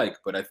way you like,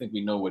 but I think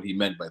we know what he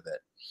meant by that.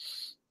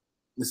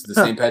 This is the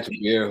same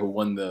Patrick Vieira who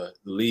won the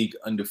league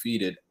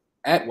undefeated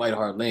at White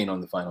Hart Lane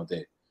on the final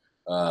day.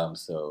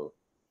 So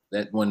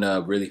that one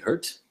really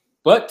hurt.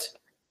 But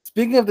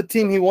speaking of the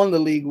team he won the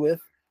league with,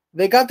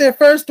 they got their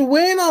first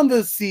win on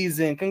this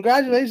season.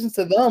 Congratulations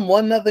to them.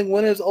 1-0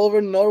 winners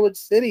over Norwich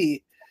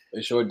City.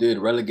 They sure did.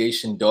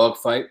 Relegation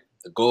dogfight.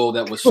 The goal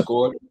that was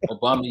scored,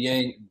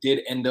 Aubameyang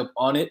did end up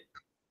on it.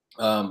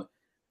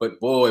 But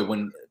boy,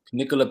 when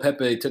Nicola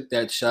Pepe took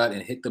that shot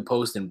and hit the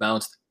post and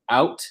bounced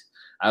out,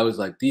 I was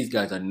like, these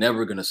guys are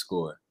never going to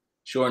score.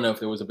 Sure enough,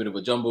 there was a bit of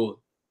a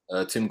jumble.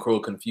 Tim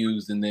Krul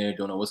confused in there,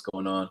 don't know what's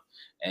going on.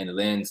 And it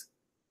lands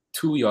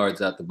 2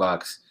 yards out the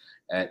box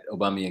at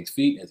Aubameyang's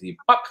feet as he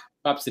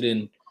pops it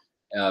in.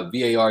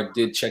 VAR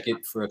did check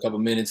it for a couple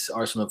minutes.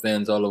 Arsenal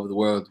fans all over the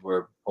world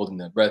were holding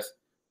their breath.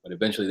 But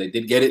eventually they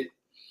did get it.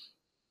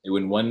 They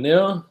win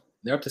 1-0.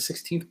 They're up to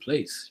 16th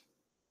place.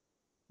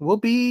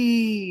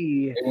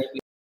 Whoopee.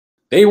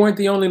 They weren't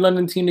the only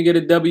London team to get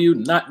a W,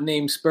 not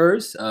named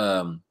Spurs,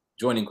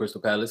 joining Crystal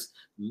Palace.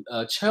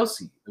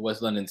 Chelsea, the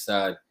West London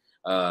side,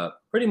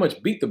 pretty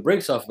much beat the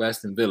brakes off of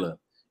Aston Villa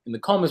in the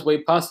calmest way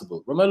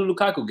possible. Romelu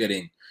Lukaku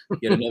getting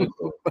yet another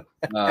goal.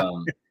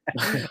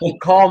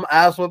 Calm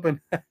ass whooping.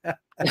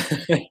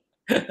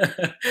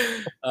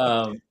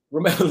 Romelu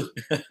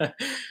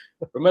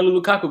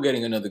Lukaku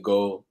getting another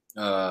goal.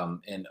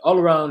 And all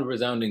around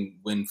resounding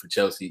win for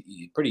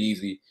Chelsea, pretty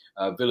easy.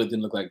 Villa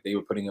didn't look like they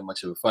were putting up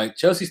much of a fight.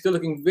 Chelsea still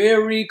looking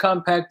very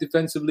compact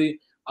defensively.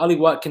 Ollie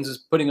Watkins is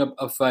putting up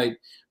a fight.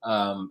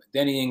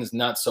 Danny Ings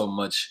not so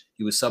much.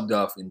 He was subbed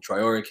off and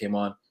Traore came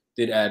on,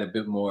 did add a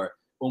bit more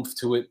oomph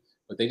to it,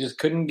 but they just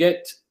couldn't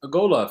get a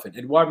goal off it.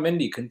 Edouard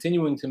Mendy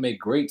continuing to make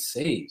great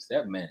saves.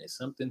 That man is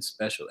something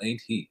special,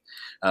 ain't he?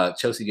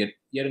 Chelsea get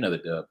yet another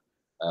dub.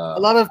 A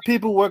lot of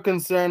people were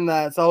concerned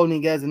that Saul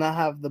Niguez did not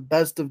have the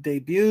best of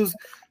debuts.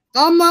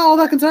 I'm not all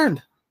that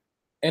concerned.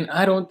 And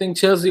I don't think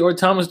Chelsea or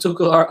Thomas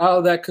Tuchel are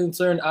all that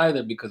concerned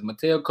either because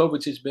Mateo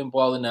Kovacic's been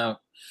balling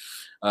out.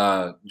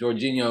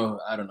 Jorginho,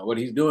 I don't know what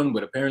he's doing,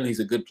 but apparently he's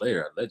a good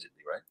player,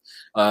 allegedly, right?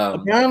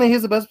 Apparently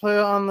he's the best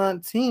player on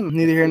that team.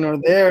 Neither here nor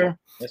there.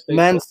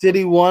 Man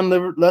City won,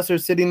 Leicester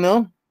City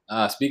no.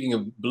 Speaking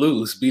of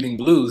blues, beating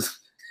blues.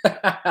 Look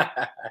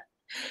at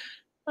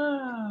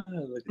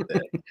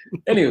that.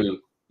 Anyway.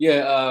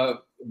 Yeah,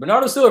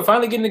 Bernardo Silva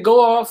finally getting the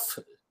go off.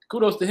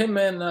 Kudos to him,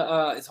 man.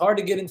 It's hard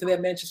to get into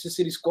that Manchester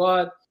City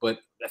squad, but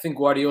I think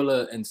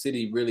Guardiola and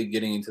City really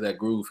getting into that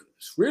groove.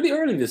 It's really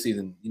early this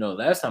season.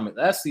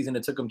 Last season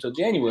it took them till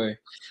January.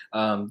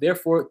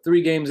 Therefore,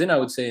 3 games in, I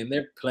would say, and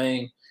they're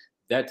playing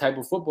that type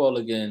of football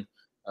again.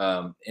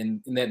 And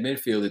in that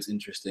midfield, it's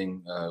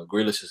interesting.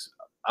 Grealish is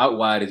out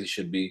wide as he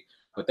should be,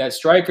 but that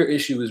striker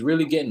issue is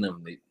really getting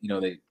them.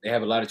 They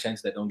have a lot of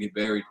chances that don't get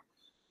buried,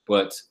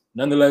 but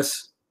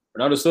nonetheless.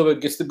 Bernardo Silva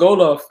gets the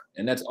goal off,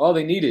 and that's all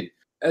they needed.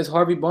 As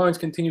Harvey Barnes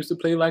continues to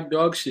play like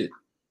dog shit.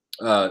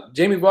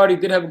 Jamie Vardy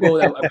did have a goal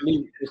that I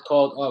believe was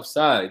called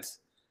offsides.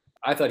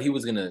 I thought he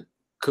was going to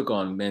cook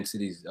on Man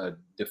City's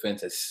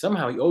defense, as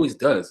somehow he always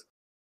does.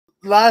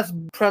 Last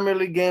Premier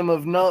League game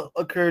of note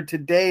occurred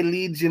today,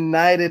 Leeds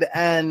United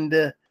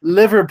and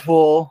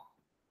Liverpool.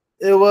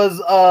 It was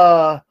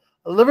a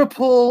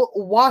Liverpool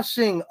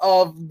washing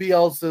of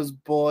Bielsa's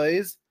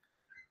boys,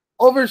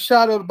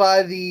 overshadowed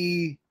by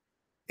the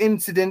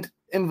incident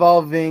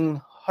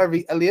involving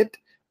Harvey Elliott.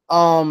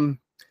 That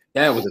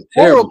was a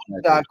terrible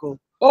tackle.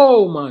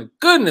 Oh my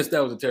goodness,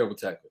 that was a terrible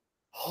tackle.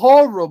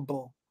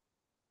 Horrible.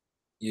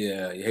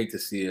 Yeah, you hate to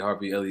see it.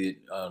 Harvey Elliott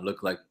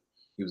looked like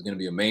he was going to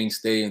be a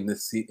mainstay in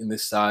this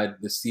side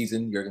this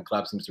season. Jurgen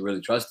Klopp seems to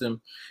really trust him,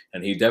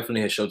 and he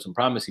definitely has showed some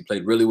promise. He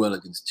played really well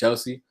against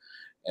Chelsea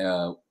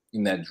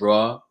in that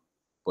draw,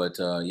 but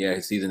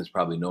his season is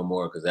probably no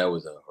more because that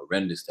was a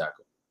horrendous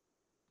tackle.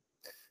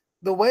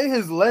 The way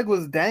his leg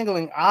was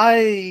dangling,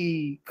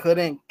 I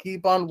couldn't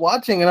keep on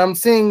watching. And I'm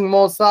seeing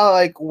Mo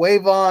Salah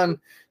wave on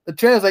the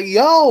trainers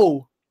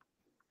yo,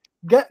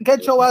 get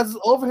your asses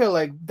over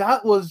here.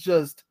 That was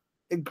just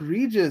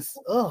egregious.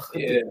 Ugh.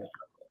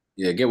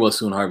 Yeah, get well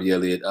soon, Harvey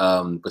Elliott.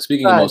 But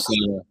speaking of Mo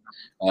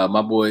Salah,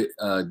 my boy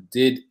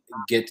did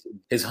get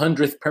his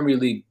 100th Premier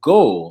League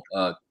goal.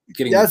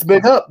 Big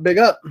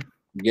up.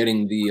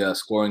 Getting the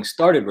scoring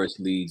started versus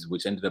Leeds,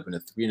 which ended up in a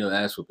 3-0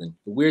 ass whooping.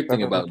 The weird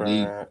thing about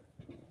Leeds.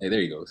 Hey,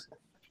 there he goes.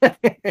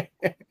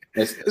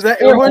 Is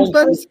that air horn,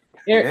 Spence?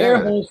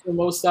 Air horns for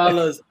Mo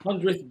Salah's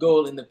 100th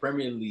goal in the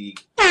Premier League.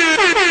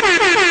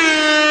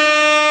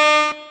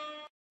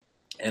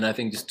 And I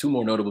think just two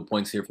more notable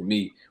points here for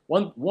me.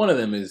 One of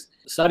them is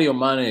Sadio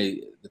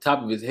Mane. The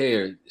top of his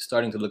hair is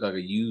starting to look like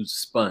a used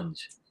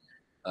sponge.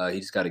 He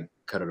just got to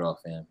cut it off,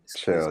 man.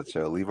 Chill.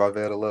 Leave our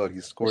man alone. He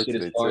scored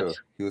today too.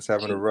 He was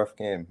having a rough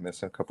game,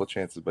 missing a couple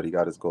chances, but he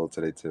got his goal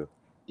today too.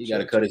 He got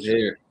to cut his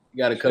hair. You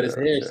got to cut his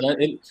hair,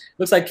 son. It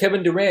looks like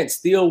Kevin Durant,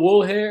 steel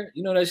wool hair.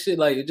 You know that shit?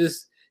 Like, you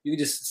can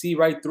just see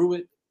right through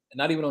it,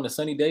 not even on a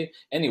sunny day.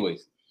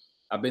 Anyways,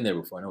 I've been there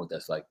before. I know what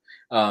that's like.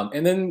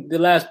 And then the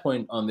last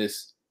point on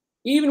this,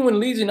 even when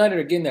Leeds United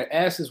are getting their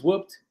asses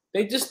whooped,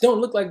 they just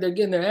don't look like they're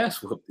getting their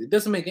ass whooped. It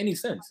doesn't make any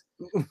sense.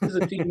 This is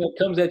a team that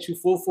comes at you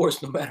full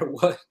force no matter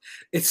what.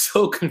 It's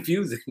so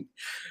confusing.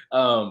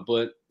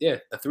 But, yeah,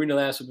 a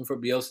 3-0 ass whooping for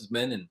Bielsa's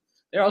men, and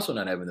they're also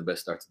not having the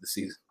best start to the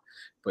season.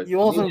 But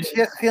you also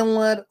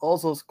Chikhinlad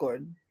also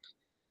scored.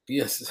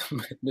 Yes,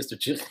 Mr.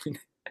 Chikhin,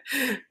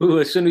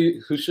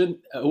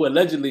 who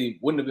allegedly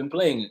wouldn't have been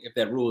playing if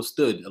that rule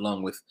stood,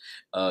 along with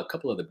a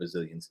couple other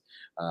Brazilians.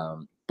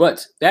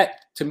 But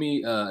that, to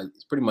me,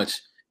 is pretty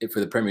much it for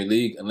the Premier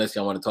League, unless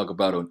y'all want to talk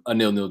about a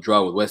 0-0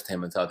 draw with West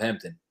Ham and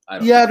Southampton.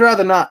 I'd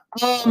rather not.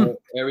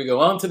 There we go.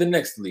 On to the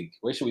next league.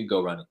 Where should we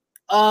go, Ronnie?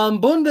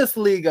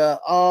 Bundesliga.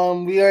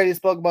 We already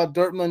spoke about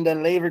Dortmund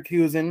and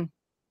Leverkusen.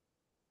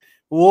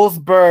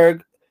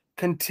 Wolfsburg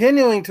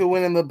continuing to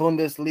win in the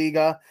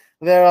Bundesliga.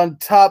 They're on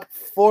top,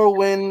 4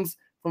 wins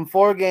from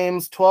 4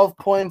 games, 12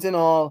 points in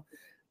all.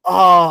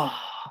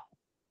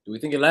 Do we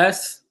think it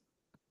lasts?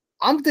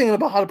 I'm thinking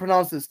about how to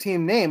pronounce this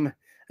team name.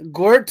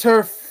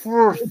 Greuther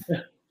Fürth.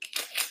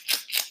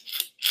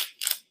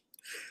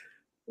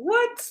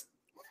 What?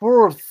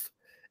 Fürth.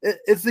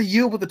 It's the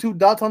U with the 2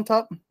 dots on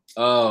top.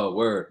 Oh,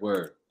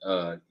 word.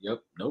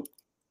 Yep, nope.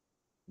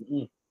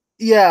 Mm-mm.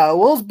 Yeah,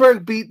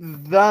 Wolfsburg beat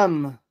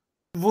them.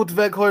 Wout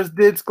Weghorst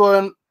did score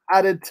an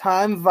added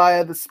time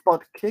via the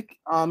spot kick.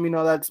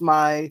 That's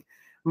my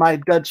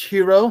Dutch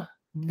hero.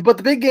 But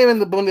the big game in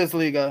the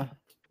Bundesliga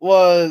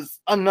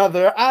was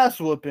another ass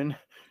whooping.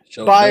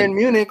 Bayern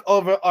Munich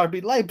over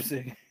RB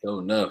Leipzig. So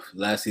enough.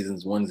 Last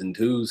season's 1s and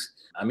 2s.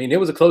 I mean, it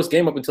was a close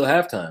game up until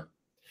halftime.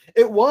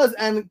 It was,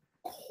 and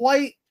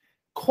quite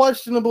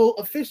questionable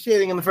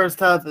officiating in the first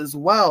half as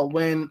well,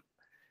 when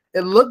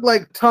it looked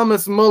like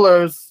Thomas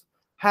Muller's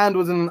hand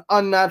was in an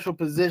unnatural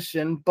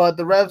position, but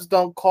the refs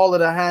don't call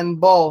it a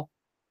handball.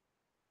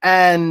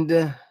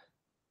 And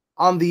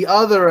on the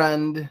other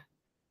end,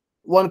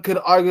 one could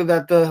argue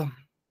that the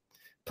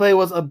play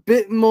was a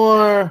bit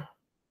more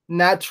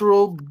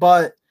natural,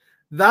 but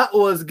that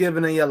was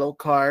given a yellow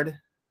card.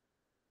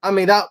 I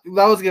mean, that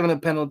was given a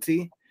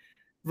penalty.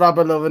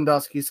 Robert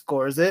Lewandowski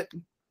scores it.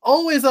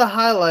 Always a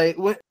highlight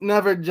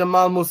whenever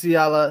Jamal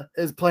Musiala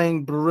is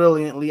playing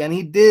brilliantly, and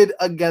he did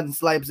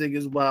against Leipzig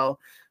as well.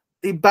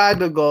 He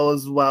bagged a goal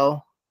as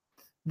well.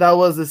 That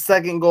was the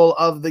second goal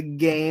of the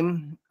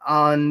game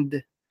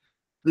on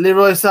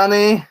Leroy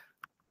Sané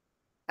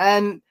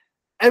and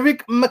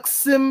Eric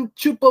Maxim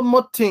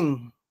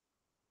Choupo-Moting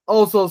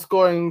also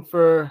scoring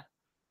for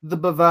the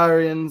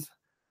Bavarians.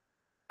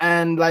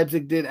 And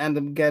Leipzig did end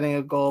up getting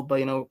a goal, but,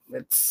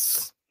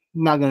 it's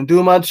not going to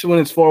do much when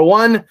it's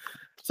 4-1.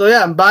 So,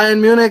 yeah,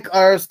 Bayern Munich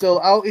are still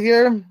out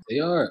here. They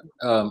are.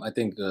 I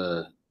think,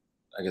 I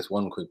guess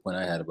one quick point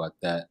I had about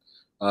that.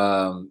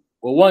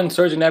 Well, one,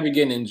 Serge Gnabry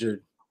getting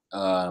injured.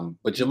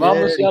 But Jamal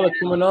Musiala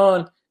coming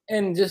on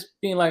and just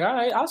being like, all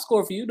right, I'll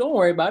score for you. Don't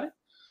worry about it.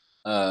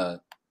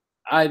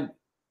 I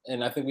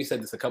think we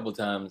said this a couple of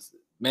times.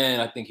 Man,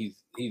 I think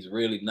he's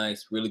really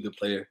nice, really good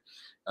player.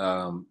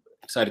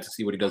 Excited to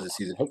see what he does this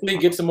season. Hopefully he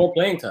gets some more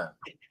playing time.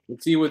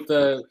 Let's see what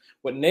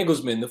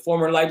Nagelsmann, the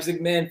former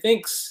Leipzig man,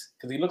 thinks,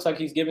 because he looks like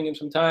he's giving him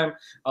some time,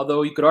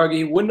 although you could argue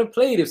he wouldn't have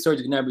played if Serge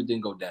Gnabry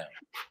didn't go down.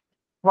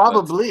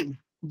 Probably.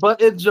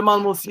 But it's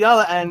Jamal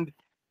Musiala, and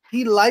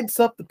he lights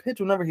up the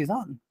pitch whenever he's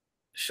on.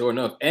 Sure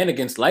enough. And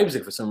against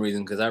Leipzig for some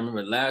reason, because I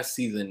remember last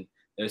season,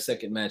 their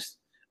second match,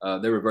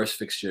 their reverse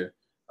fixture,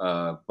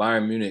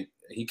 Bayern Munich,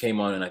 he came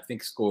on and I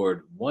think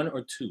scored 1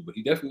 or 2, but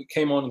he definitely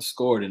came on and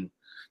scored and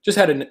just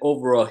had an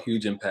overall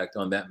huge impact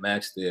on that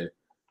match there.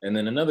 And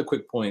then another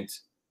quick point,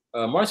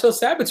 Marcel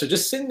Sabitzer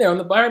just sitting there on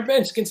the Bayern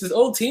bench against his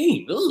old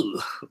team. Ooh.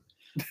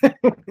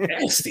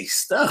 Nasty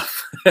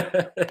stuff.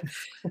 That's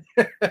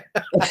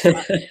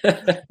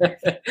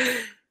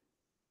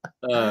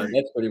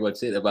pretty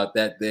much it about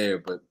that there.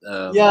 But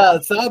yeah,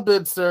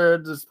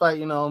 Sabitzer, despite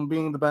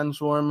being the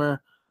bench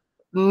warmer,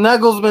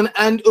 Nagelsmann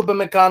and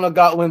Upamecano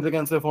got wins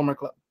against their former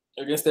club.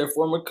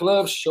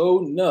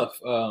 Sure enough.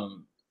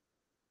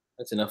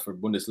 That's enough for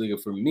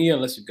Bundesliga for me,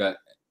 unless you've got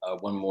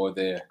one more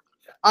there.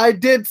 I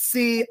did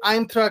see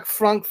Eintracht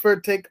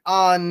Frankfurt take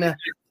on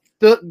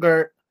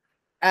Stuttgart,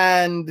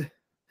 and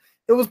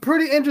it was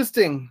pretty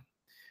interesting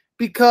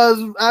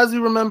because, as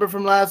you remember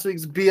from last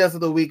week's BS of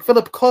the week,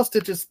 Philip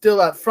Kostic is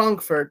still at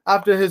Frankfurt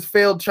after his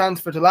failed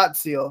transfer to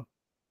Lazio.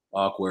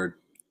 Awkward.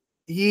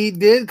 He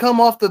did come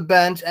off the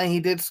bench, and he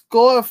did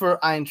score for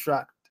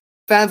Eintracht.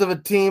 Fans of a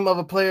team, of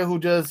a player who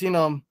just,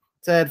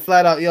 said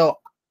flat out, yo,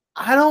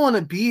 I don't want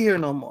to be here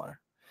no more,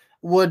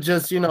 would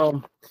just,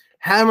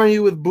 hammer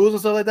you with booze and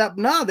stuff like that.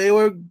 No, they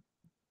were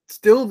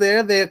still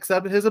there. They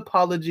accepted his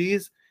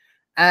apologies,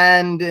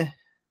 and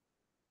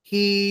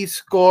he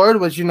scored,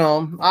 which,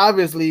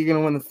 obviously you're going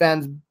to win the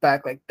fans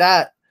back like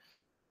that.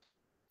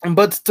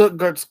 But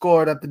Stuttgart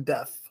scored at the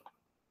death.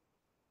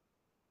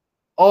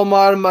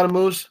 Omar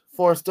Marmoush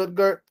for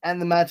Stuttgart, and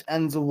the match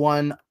ends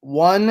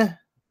 1-1.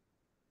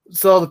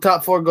 So the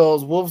top 4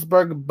 goals: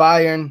 Wolfsburg,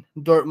 Bayern,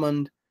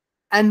 Dortmund,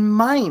 and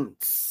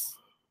Mainz.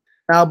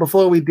 Now,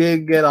 before we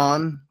did get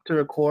on to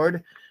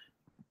record,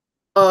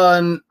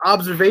 an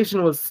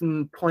observation was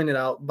pointed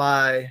out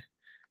by,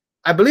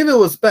 I believe it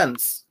was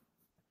Spence.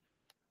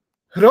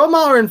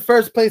 Roma are in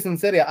first place in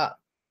Serie A.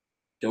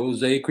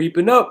 Jose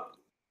creeping up.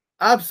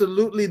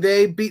 Absolutely.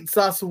 They beat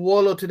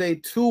Sassuolo today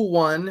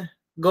 2-1.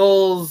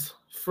 Goals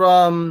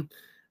from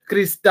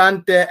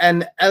Cristante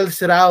and El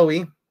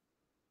Shaarawy.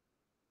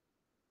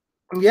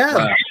 Yeah.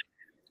 Wow.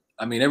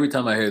 I mean, every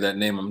time I hear that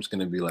name, I'm just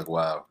going to be like,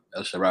 wow,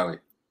 El Shaarawy.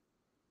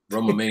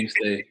 Roma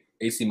mainstay,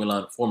 AC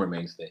Milan former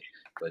mainstay.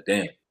 But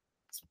damn.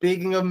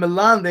 Speaking of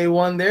Milan, they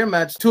won their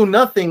match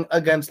 2-0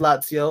 against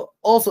Lazio.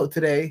 Also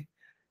today,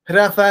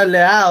 Rafael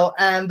Leao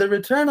and the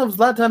return of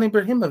Zlatan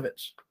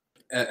Ibrahimovic.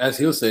 As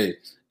he'll say,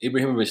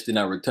 Ibrahimovic did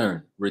not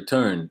return.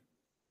 Return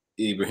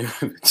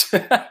Ibrahimovic.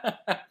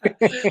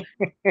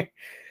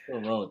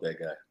 What's wrong with that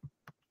guy?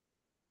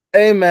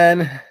 Hey,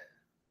 man.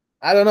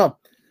 I don't know.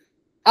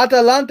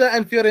 Atalanta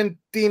and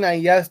Fiorentina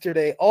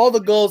yesterday, all the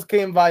goals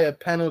came via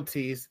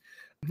penalties.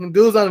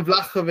 Dusan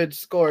Vlahovic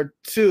scored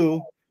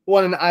 2,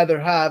 1 in either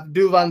half.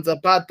 Duvan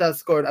Zapata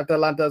scored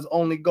Atalanta's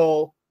only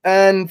goal.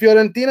 And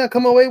Fiorentina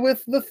come away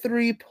with the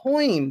 3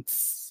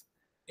 points.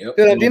 Yep.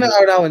 Fiorentina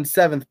are now in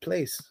 7th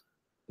place.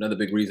 Another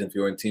big reason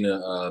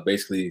Fiorentina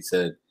basically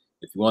said,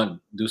 if you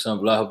want Dusan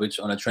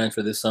Vlahovic on a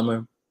transfer this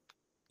summer,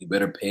 you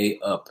better pay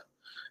up.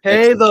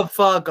 Pay the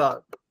fuck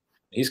up.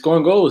 He's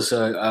scoring goals.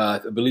 I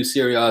believe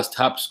Serie A's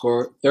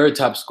third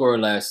top scorer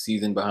last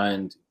season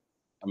behind,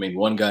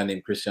 one guy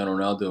named Cristiano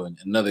Ronaldo and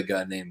another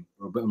guy named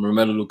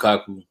Romelu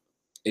Lukaku,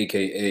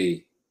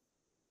 a.k.a.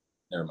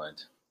 Never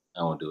mind.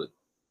 I won't do it.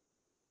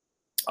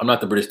 I'm not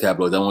the British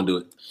tabloids. I won't do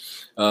it.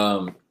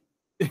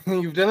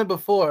 You've done it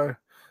before,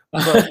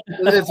 but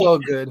it's all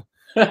good.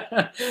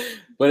 But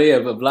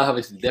Vlahovic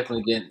is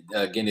definitely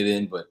getting it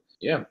in. But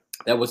yeah,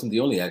 that wasn't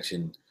the only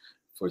action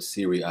for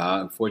Serie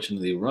A.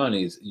 Unfortunately,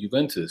 Ronnie's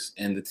Juventus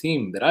and the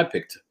team that I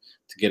picked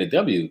to get a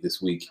W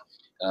this week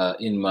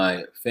in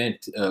my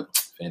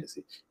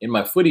fantasy, in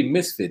my Footy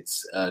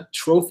Misfits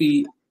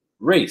trophy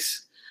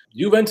race,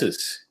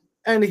 Juventus.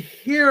 And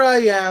here I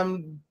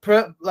am,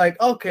 about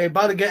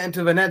to get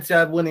into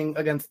Venezia winning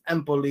against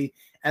Empoli,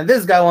 and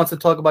this guy wants to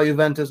talk about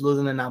Juventus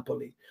losing to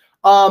Napoli.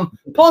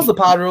 Pause the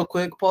pod real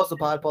quick. Pause the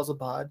pod.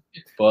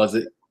 Pause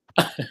it.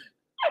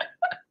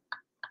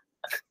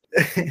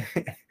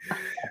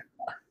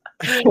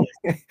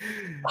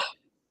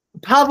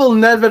 Pavel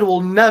Nedved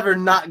will never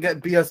not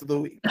get BS of the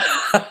week.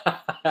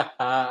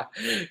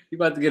 You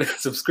about to get a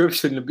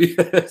subscription to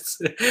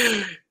BS.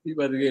 You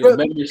about to get a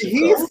membership.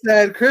 He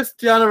said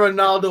Cristiano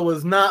Ronaldo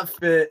was not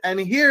fit, and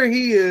here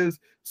he is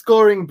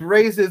scoring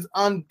braces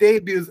on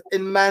debuts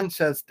in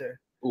Manchester.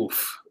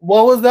 Oof.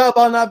 What was that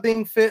about not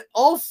being fit?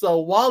 Also,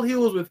 while he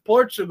was with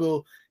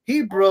Portugal,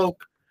 he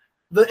broke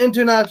the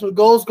international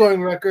goal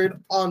scoring record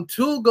on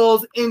 2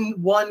 goals in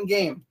 1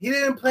 game. He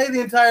didn't play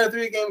the entire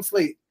 3-game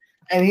slate,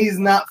 and he's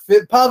not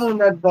fit. Pavel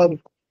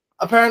Nedved,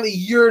 apparently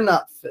you're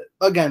not fit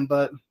again.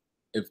 But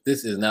if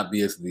this is not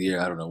BS of the year,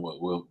 I don't know what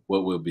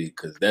will be,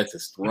 because that's a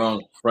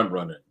strong front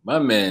runner. My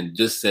man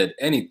just said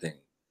anything.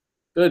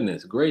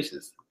 Goodness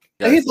gracious!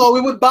 He thought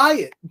we would buy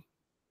it.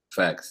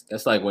 Facts.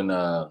 That's like when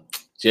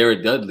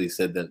Jared Dudley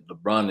said that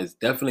LeBron is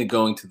definitely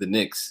going to the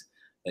Knicks.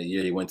 That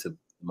year he went to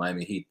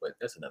Miami Heat, but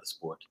that's another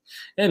sport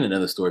and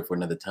another story for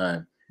another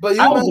time. But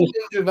you mentioned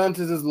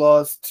Juventus'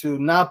 loss to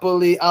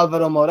Napoli.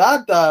 Alvaro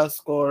Morata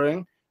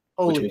scoring.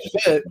 Holy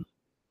shit.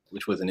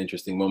 Which was an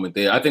interesting moment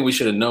there. I think we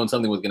should have known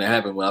something was going to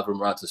happen when Alvaro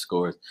Morata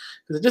scores,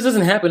 because it just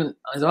doesn't happen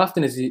as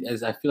often as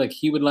I feel like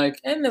he would like,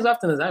 and as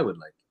often as I would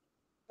like.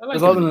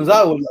 As often as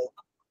I would like.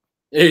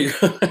 There you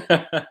go.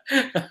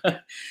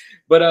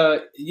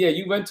 But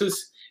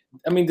Juventus,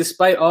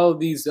 despite all of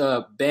these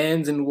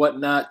bans and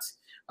whatnot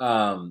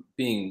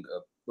being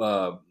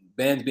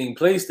bans being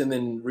placed and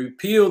then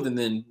repealed and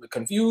then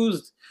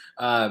confused,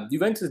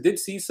 Juventus did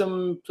see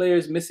some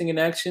players missing in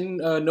action,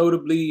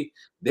 notably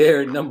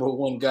their number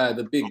 1 guy,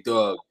 the big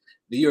dog,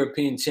 the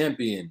European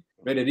champion,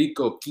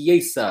 Federico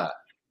Chiesa,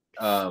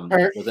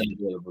 was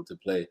unavailable to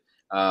play.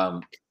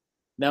 Now,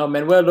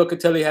 Manuel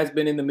Locatelli has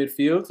been in the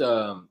midfield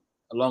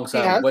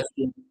alongside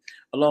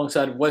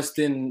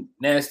Weston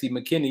Nasty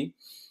McKinney.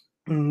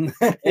 and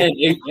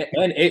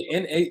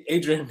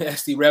Adrian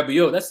Nasty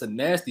Rabiot. That's a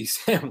nasty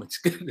sandwich.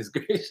 Goodness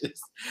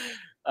gracious.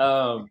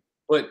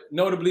 But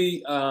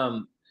notably,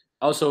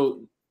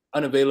 also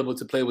unavailable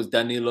to play was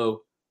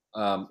Danilo.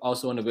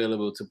 Also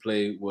unavailable to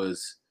play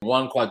was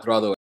Juan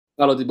Cuadrado.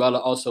 Paulo Dybala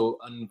also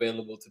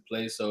unavailable to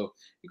play. So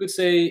you could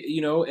say,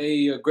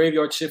 a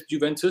graveyard shift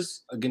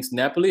Juventus against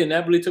Napoli, and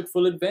Napoli took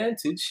full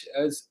advantage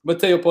as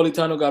Matteo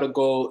Politano got a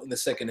goal in the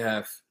second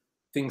half.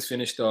 Things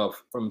finished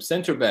off from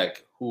center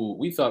back, who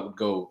we thought would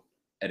go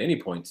at any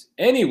point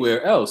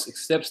anywhere else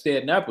except stay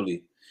at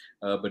Napoli.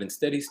 But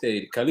instead he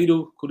stayed.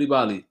 Kalidou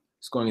Koulibaly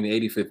scoring in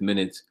the 85th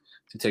minute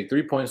to take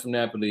 3 points from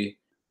Napoli.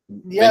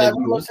 Yeah,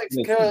 everyone takes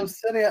care of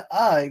Serie A,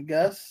 I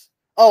guess.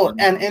 Oh,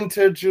 and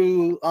Inter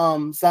drew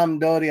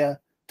Sampdoria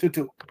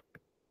 2-2.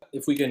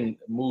 If we can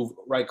move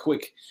right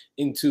quick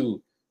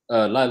into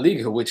La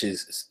Liga, which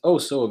is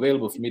so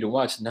available for me to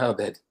watch now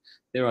that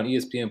they're on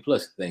ESPN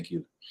Plus. Thank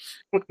you.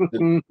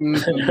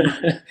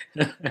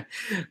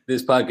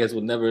 This podcast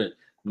will never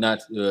not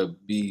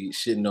be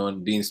shitting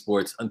on Bean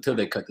Sports until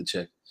they cut the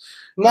check.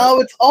 Now,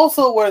 it's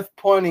also worth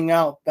pointing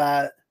out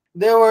that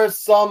there were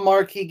some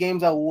marquee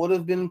games that would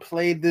have been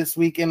played this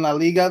week in La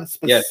Liga.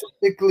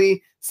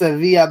 Specifically,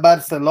 Sevilla,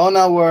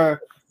 Barcelona were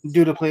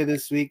due to play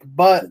this week.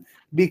 But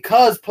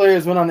because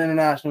players went on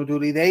international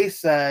duty, they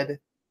said,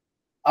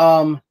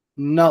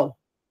 no.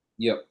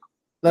 Yep.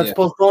 Let's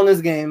postpone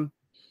this game,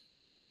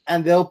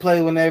 and they'll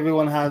play when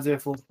everyone has their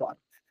full spot.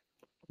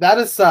 That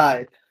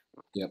aside,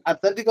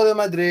 Atletico de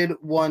Madrid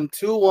won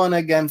 2-1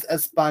 against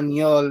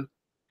Espanyol.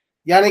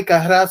 Yannick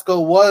Carrasco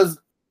was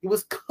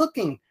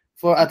cooking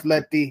for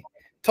Atleti.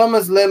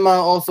 Thomas Lemar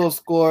also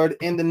scored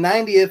in the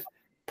 90th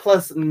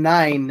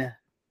 +9.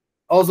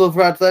 Also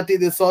for Atleti,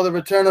 they saw the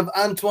return of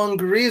Antoine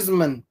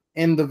Griezmann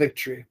in the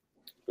victory.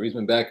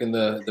 Griezmann back in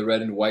the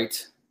red and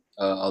white,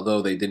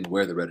 although they didn't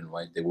wear the red and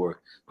white. They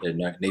wore their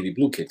navy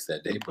blue kits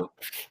that day, but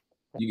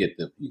you get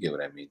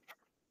what I mean.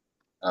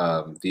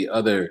 The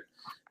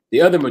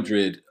other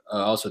Madrid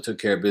also took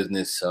care of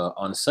business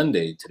on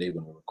Sunday, today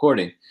when we're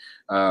recording.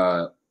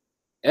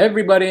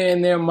 Everybody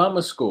and their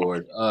mama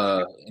scored.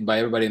 And by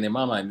everybody and their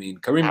mama, I mean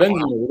Karim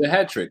Benzema with a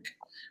hat trick.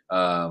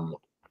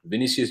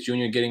 Vinicius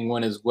Jr. getting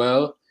one as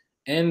well.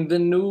 And the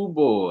new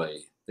boy,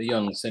 the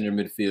young center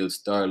midfield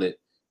starlet,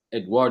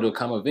 Eduardo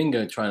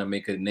Camavinga, trying to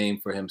make a name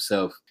for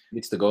himself.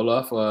 Gets the goal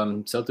off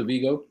Celta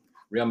Vigo.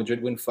 Real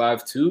Madrid win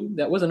 5-2.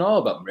 That wasn't all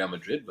about Real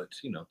Madrid, but,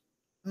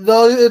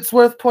 Though it's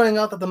worth pointing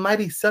out that the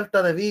mighty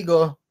Celta de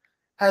Vigo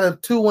had a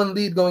 2-1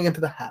 lead going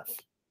into the half.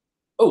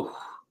 Oh,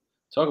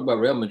 talk about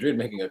Real Madrid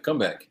making a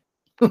comeback.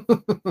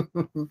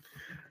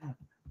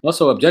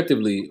 Also,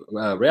 objectively,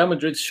 Real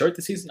Madrid's shirt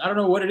this season, I don't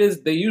know what it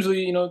is. They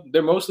usually,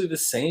 they're mostly the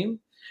same.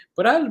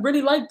 But I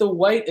really like the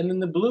white and then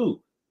the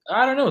blue.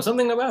 I don't know,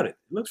 something about it.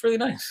 It looks really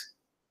nice.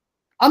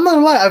 I'm not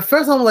gonna lie. At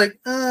first, I'm like,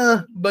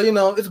 but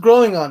it's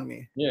growing on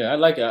me. Yeah, I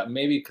like it.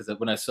 Maybe because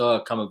when I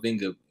saw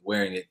Camavinga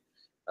wearing it,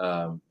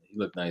 he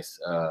looked nice.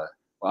 Well,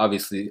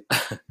 obviously,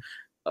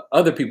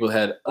 other people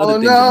had other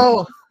things.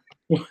 Oh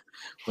no!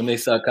 When they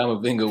saw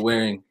Camavinga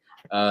wearing,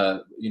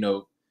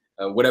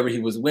 whatever he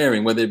was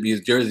wearing, whether it be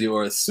his jersey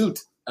or a suit,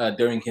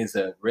 during his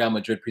Real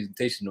Madrid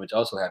presentation, which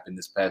also happened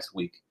this past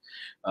week.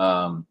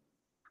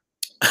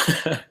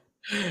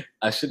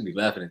 I shouldn't be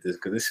laughing at this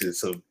because this is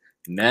some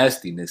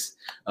nastiness.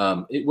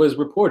 It was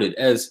reported,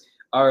 as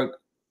our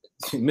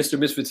Mr.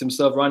 Misfits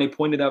himself, Ronnie,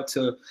 pointed out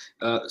to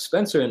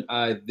Spencer and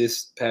I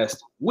this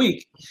past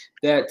week,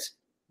 that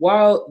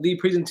while the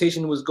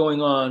presentation was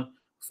going on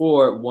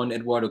for one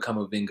Eduardo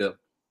Camavinga,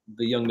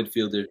 the young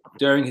midfielder,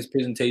 during his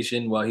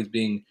presentation, while he's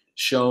being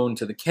shown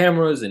to the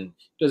cameras and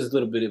does a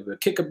little bit of a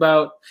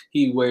kickabout,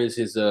 he wears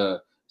his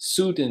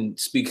suit and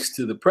speaks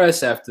to the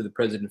press after the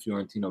president,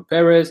 Florentino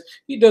Perez.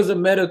 He does a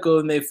medical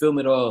and they film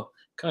it all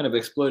kind of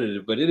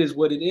exploitative, but it is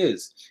what it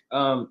is.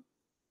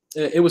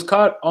 It was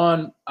caught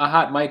on a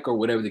hot mic or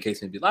whatever the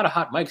case may be. A lot of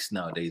hot mics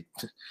nowadays.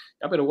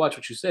 I better watch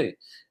what you say.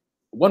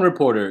 One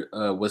reporter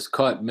was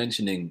caught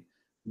mentioning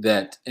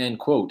that, and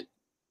quote,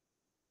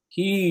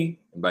 he,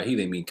 and by he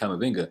they mean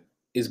Camavinga,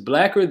 is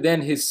blacker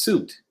than his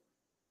suit.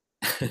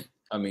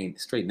 I mean,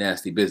 straight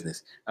nasty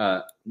business.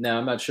 Now,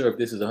 I'm not sure if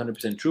this is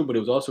 100% true, but it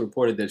was also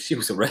reported that she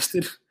was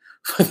arrested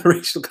for the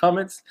racial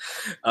comments.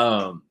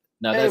 Now,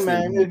 hey,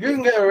 man, if you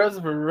can get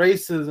arrested for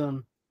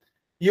racism,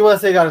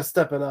 USA got to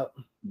step it up.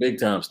 Big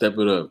time, step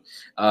it up.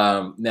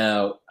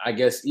 Now, I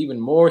guess even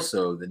more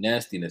so, the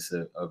nastiness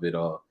of it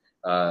all.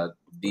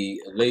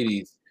 The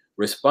lady's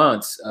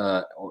response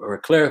or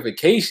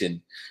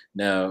clarification,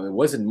 now, it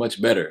wasn't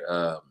much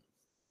better.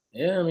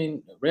 Yeah, I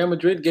mean, Real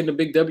Madrid getting a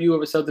big W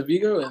over Celta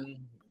Vigo, and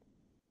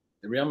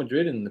the Real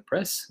Madrid and the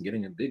press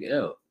getting a big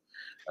L.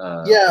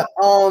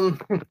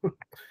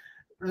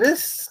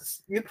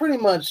 This, you pretty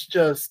much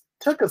just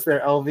took us there,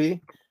 LV.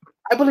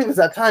 I believe it's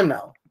that time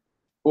now.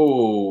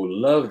 Oh,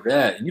 love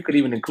that. And you could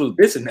even include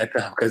this in that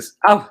time, because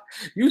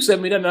you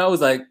sent me that and I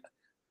was like,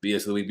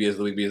 BS of the week, BS of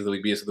the week, BS of the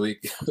week, BS of the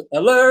week.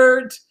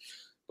 Alert!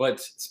 But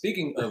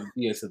speaking of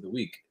BS of the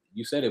week,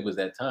 you said it was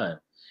that time.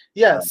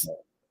 Yes.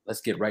 Let's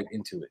get right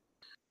into it.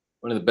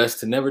 One of the best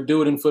to never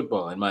do it in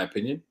football, in my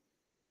opinion.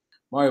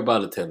 Mario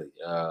Balotelli.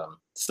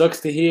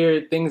 Sucks to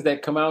hear things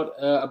that come out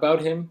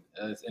about him,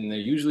 and they're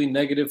usually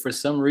negative for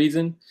some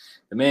reason.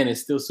 The man is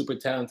still super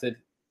talented,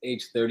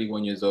 age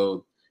 31 years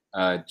old.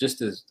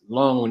 just as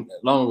long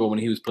ago when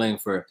he was playing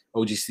for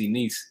OGC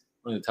Nice,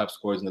 one of the top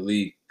scorers in the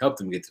league,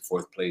 helped him get to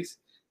 4th place.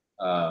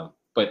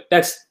 But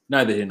that's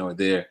neither here nor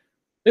there.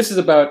 This is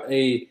about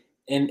an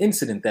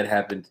incident that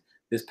happened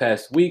this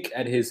past week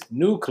at his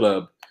new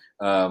club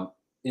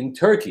in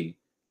Turkey,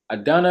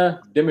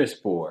 Adana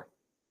Demirspor,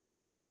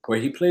 where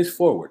he plays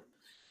forward.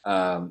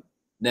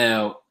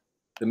 Now,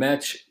 the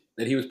match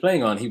that he was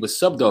playing on, he was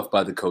subbed off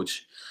by the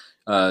coach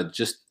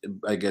just,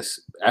 I guess,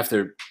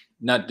 after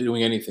not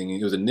doing anything.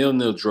 It was a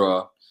 0-0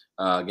 draw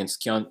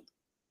against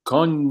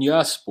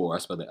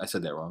Konyaspor. I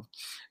said that wrong.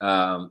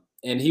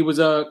 And he was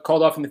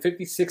called off in the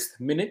 56th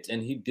minute,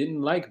 and he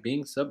didn't like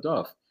being subbed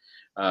off.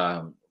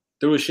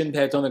 Threw his shin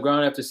pads on the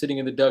ground after sitting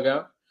in the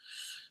dugout.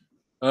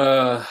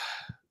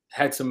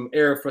 Had some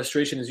air of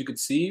frustration, as you could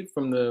see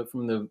from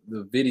the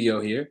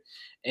video here.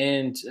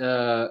 And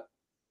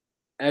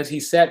as he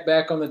sat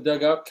back on the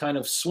dugout, kind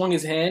of swung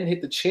his hand,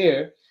 hit the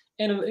chair,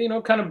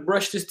 and kind of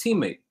brushed his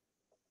teammate.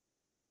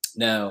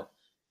 Now,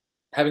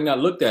 having not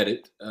looked at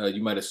it,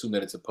 you might assume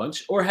that it's a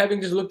punch, or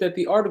having just looked at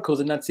the articles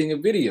and not seeing a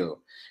video,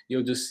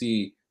 you'll just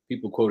see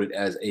people quote it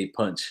as a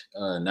punch,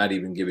 not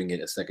even giving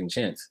it a second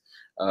chance.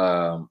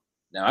 Now,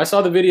 I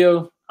saw the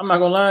video. I'm not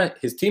gonna lie,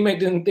 his teammate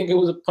didn't think it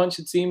was a punch,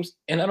 it seems,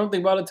 and I don't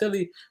think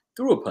Balotelli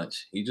threw a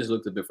punch. He just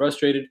looked a bit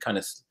frustrated, kind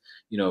of,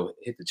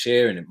 hit the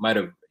chair, and it might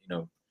have,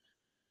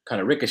 kind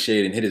of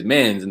ricocheted and hit his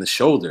man's in the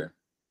shoulder.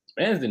 His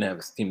man's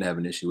didn't seem to have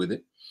an issue with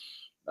it.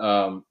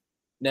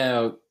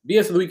 Now,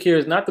 BS of the week here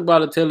is not the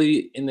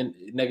Balotelli in the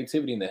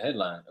negativity in the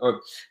headline,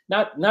 or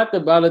not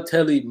the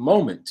Balotelli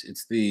moment.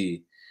 It's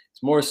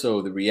more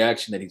so the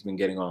reaction that he's been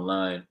getting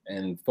online,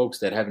 and folks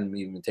that haven't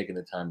even taken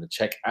the time to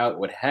check out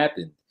what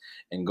happened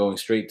and going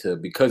straight to,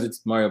 because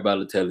it's Mario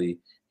Balotelli,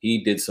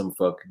 he did some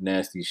fucking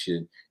nasty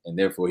shit, and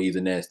therefore he's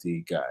a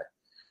nasty guy.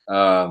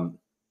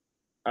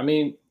 I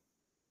mean,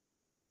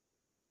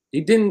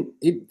 in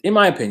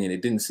my opinion,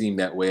 it didn't seem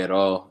that way at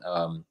all.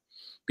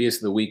 BS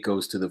of the week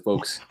goes to the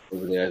folks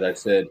over there, as I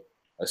said,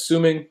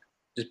 assuming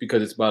just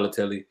because it's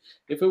Balotelli.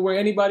 If it were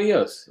anybody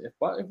else, if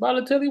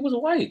Balotelli was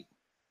white,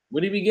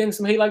 would he be getting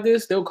some hate like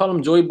this? They'll call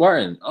him Joey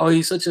Barton. Oh,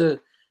 he's such a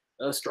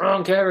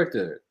strong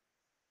character.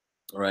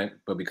 All right,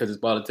 but because it's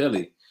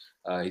Balotelli,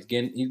 he's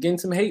getting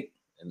some hate,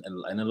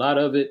 and a lot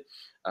of it.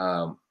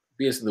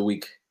 BS of the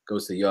week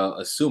goes to y'all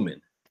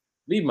assuming.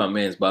 Leave my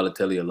man's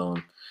Balotelli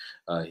alone.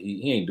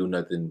 He ain't do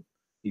nothing.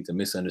 He's a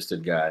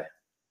misunderstood guy.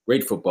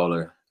 Great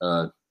footballer.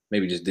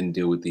 Maybe just didn't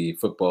deal with the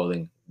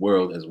footballing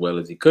world as well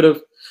as he could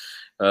have.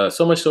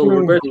 So much so,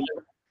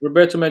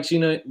 Roberto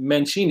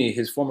Mancini,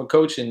 his former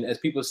coach, and as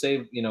people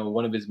say,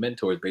 one of his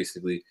mentors,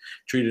 basically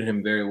treated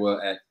him very well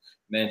at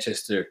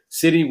Manchester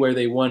City, where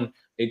they won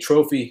a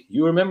trophy.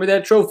 You remember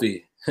that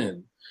trophy?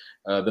 The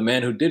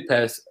man who did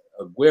pass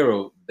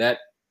Aguero that,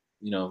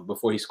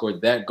 before he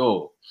scored that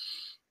goal.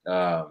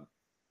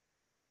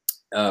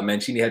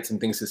 Mancini had some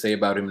things to say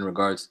about him in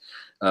regards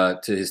to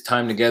his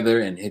time together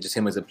and just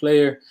him as a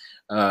player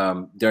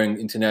during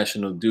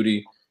international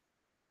duty,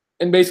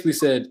 and basically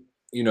said,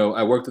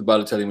 I worked with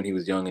Balotelli when he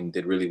was young and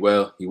did really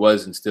well. He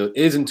was and still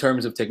is, in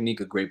terms of technique,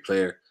 a great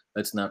player.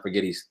 Let's not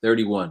forget he's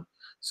 31,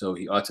 so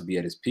he ought to be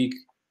at his peak.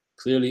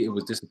 Clearly, it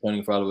was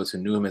disappointing for all of us who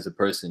knew him as a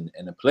person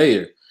and a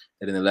player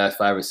that in the last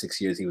 5 or 6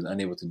 years he was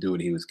unable to do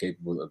what he was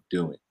capable of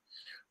doing.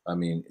 I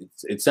mean,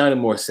 it sounded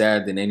more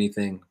sad than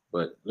anything,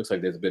 but it looks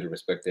like there's a bit of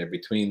respect there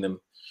between them.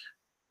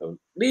 So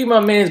leave my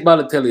man's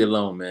Balotelli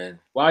alone, man.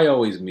 Why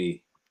always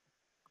me?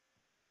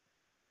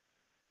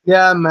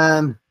 Yeah,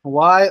 man.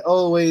 Why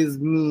always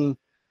me?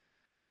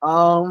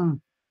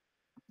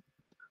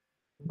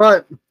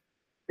 But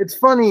it's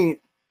funny.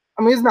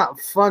 I mean, it's not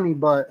funny,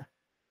 but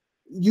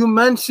you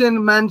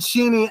mentioned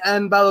Mancini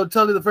and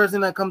Balotelli. The first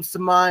thing that comes to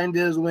mind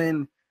is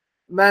when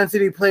Man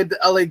City played the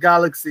LA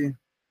Galaxy.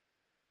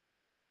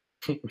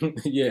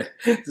 Yeah,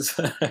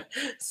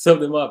 sum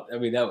them up. I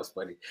mean, that was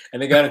funny.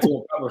 And they got into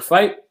a proper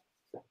fight.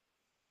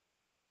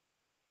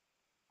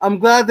 I'm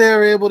glad they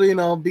were able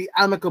to, be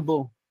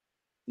amicable.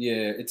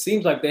 Yeah, it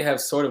seems like they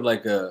have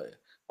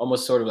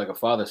almost sort of like a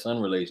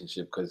father-son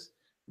relationship, because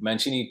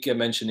Mancini kept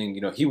mentioning,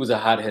 he was a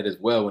hothead as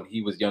well when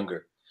he was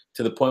younger,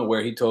 to the point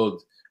where he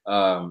told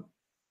Mauricio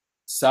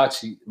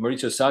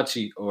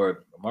Sacchi,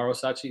 or Mauro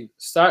Sacchi,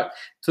 to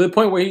the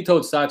point where he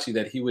told Sacchi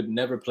that he would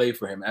never play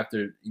for him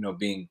after,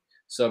 being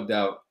subbed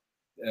out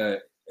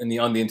on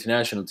the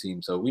international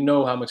team. So we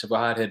know how much of a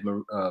hothead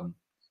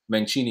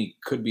Mancini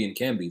could be and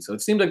can be. So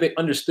it seemed like they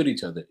understood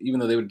each other, even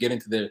though they would get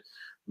into their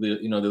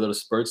little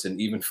spurts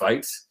and even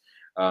fights.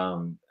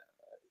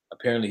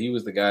 Apparently he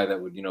was the guy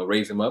that would,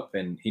 raise him up,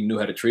 and he knew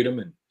how to treat him.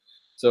 And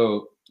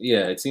so,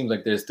 yeah, it seems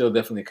like there's still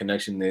definitely a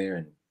connection there,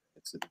 and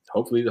it's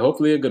hopefully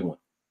a good one.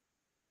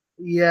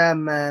 Yeah,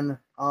 man.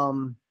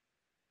 I'm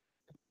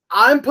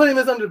putting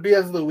this under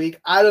BS of the week.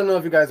 I don't know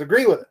if you guys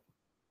agree with it.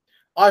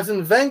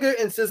 Arsene Wenger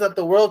insists that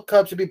the World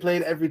Cup should be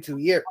played every 2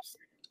 years.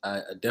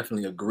 I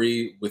definitely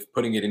agree with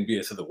putting it in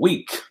BS of the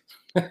week.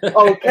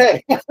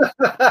 Okay. You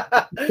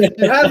have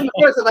the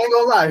person, I ain't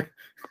gonna lie.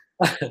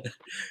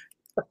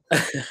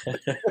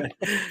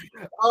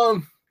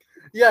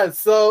 Yes,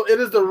 so it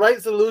is the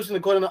right solution,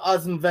 according to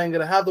Arsene Wenger,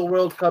 to have the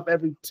World Cup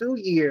every 2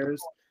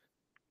 years.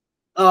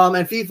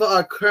 And FIFA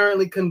are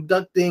currently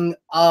conducting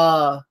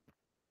a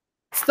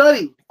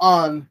study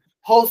on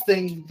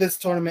hosting this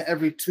tournament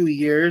every 2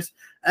 years.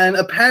 And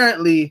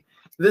apparently,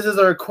 this is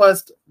a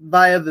request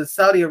via the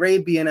Saudi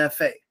Arabian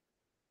FA.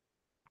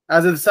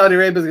 As if Saudi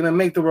Arabia is going to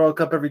make the World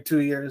Cup every 2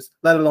 years,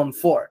 let alone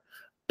 4.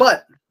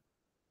 But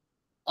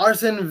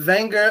Arsene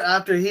Wenger,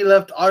 after he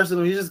left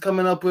Arsenal, he's just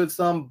coming up with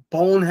some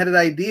boneheaded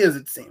ideas,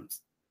 it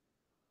seems.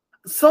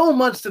 So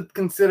much to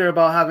consider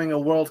about having a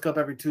World Cup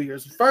every 2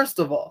 years. First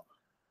of all,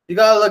 you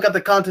got to look at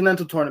the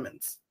continental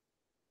tournaments.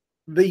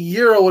 The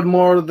Euro would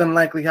more than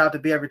likely have to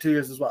be every 2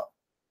 years as well.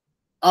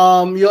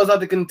 You also have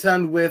to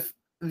contend with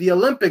the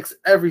Olympics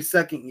every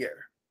second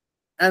year.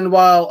 And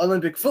while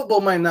Olympic football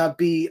might not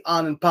be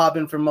on and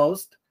popping for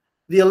most,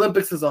 the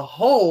Olympics as a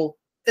whole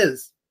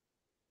is.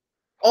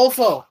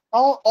 Also,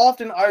 how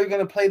often are you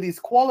going to play these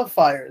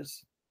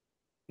qualifiers?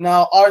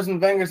 Now, Arsene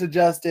Wenger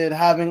suggested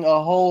having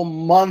a whole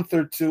month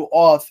or 2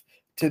 off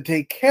to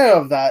take care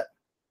of that,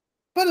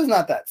 but it's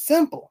not that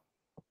simple.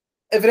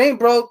 If it ain't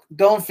broke,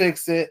 don't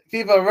fix it.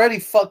 FIFA already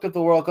fucked up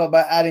the World Cup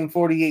by adding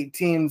 48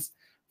 teams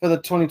for the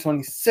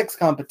 2026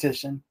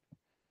 competition.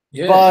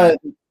 Yeah, but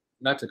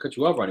not to cut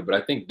you off, Ronnie, but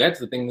I think that's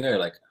the thing there.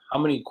 Like, how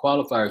many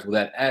qualifiers will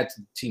that add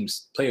to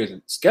teams, players,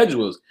 and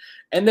schedules?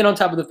 And then on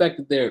top of the fact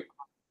that they're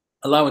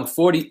allowing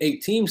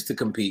 48 teams to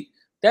compete,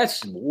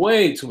 that's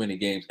way too many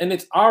games. And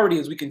it's already,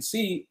 as we can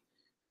see,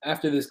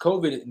 after this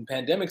COVID and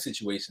pandemic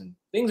situation,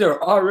 things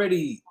are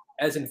already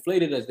as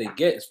inflated as they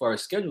get as far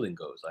as scheduling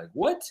goes. Like,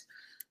 what?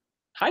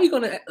 How are you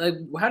going to, like,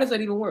 how does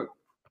that even work?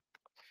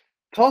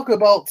 Talk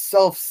about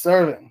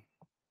self-serving.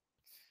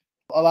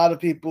 A lot of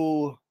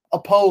people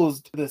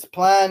opposed this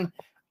plan.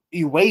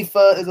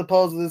 UEFA is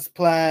opposed to this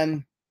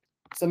plan.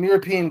 Some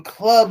European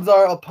clubs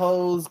are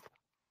opposed.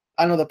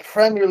 I know the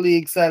Premier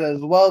League said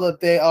as well that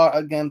they are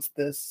against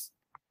this.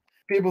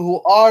 People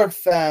who are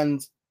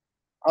fans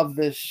of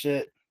this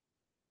shit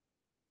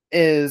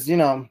is, I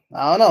don't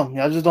know.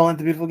 Y'all just don't like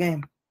the beautiful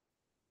game.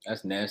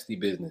 That's nasty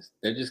business.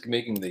 They're just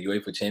making the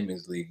UEFA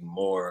Champions League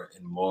more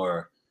and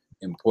more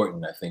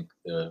important, I think.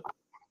 The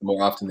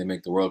more often they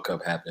make the World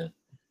Cup happen,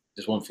 it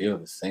just won't feel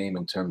the same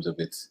in terms of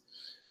its,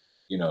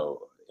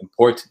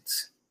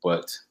 importance.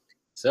 But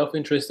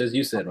self-interest, as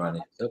you said,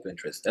 Ronnie,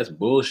 self-interest, that's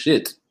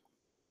bullshit.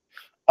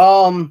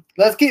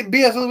 Let's keep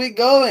BS of the week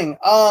going.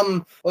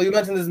 Well, you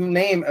mentioned his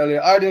name earlier,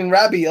 Arden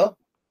Rabiot.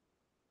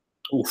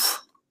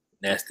 Oof,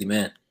 nasty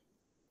man.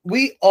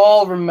 We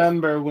all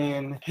remember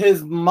when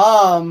his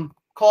mom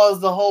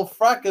caused the whole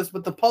fracas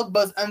with the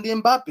Pogbas and the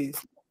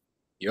Mbappes.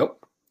 Yep.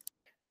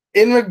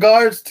 In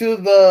regards to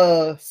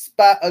the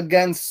spat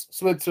against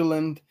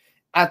Switzerland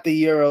at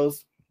the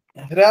Euros,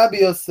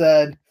 Rabiot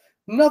said,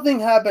 "Nothing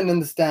happened in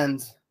the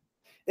stands.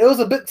 It was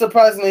a bit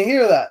surprising to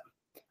hear that.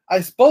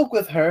 I spoke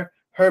with her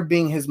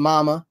being his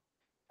mama,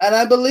 and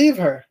I believe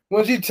her.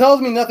 When she tells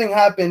me nothing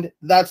happened,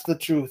 that's the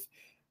truth."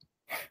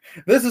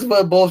 This is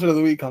where bullshit of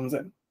the week comes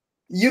in.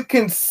 You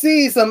can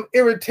see some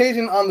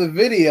irritation on the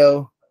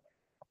video.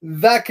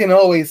 That can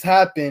always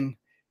happen,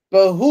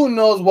 but who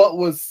knows what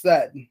was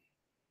said?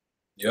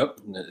 Yep,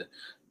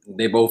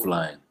 they both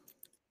lying.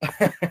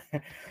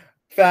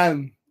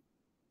 Fam,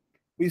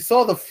 we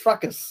saw the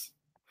fracas,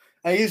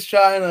 and he's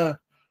trying to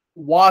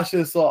wash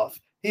this off.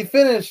 He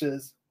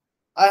finishes,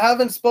 "I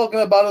haven't spoken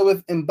about it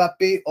with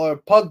Mbappe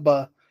or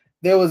Pogba.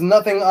 There was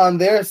nothing on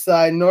their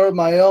side nor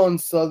my own,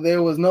 so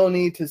there was no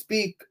need to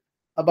speak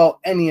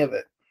about any of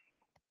it."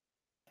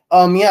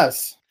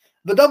 Yes,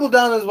 the double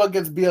down is what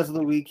gets BS of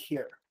the week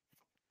here.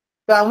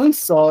 Fam, we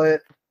saw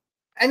it,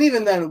 and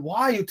even then,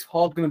 why are you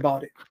talking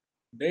about it?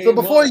 So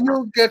before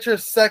you get your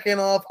second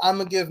off, I'm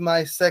gonna give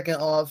my second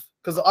off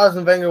because the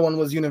Arsene Wenger one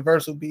was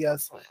universal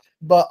BS.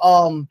 But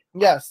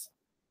yes,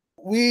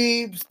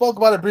 we spoke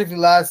about it briefly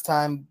last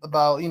time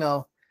about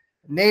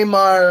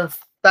Neymar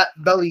fat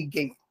belly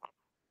gate,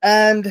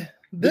 and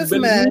this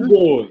man,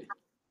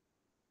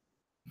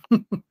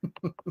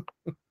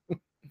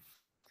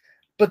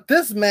 but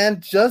this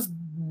man just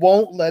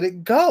won't let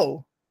it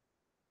go.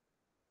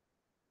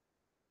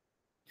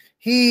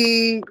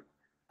 He,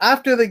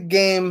 after the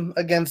game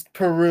against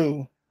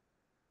Peru,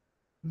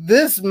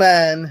 this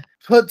man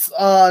puts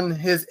on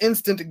his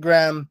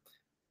Instagram.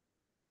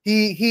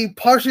 He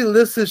partially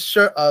lifts his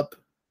shirt up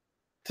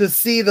to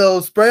see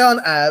those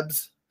spray-on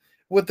abs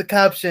with the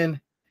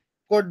caption,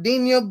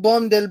 "Gordinho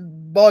bom del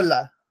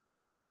bola,"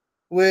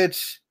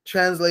 which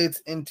translates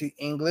into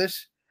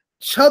English,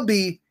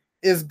 "Chubby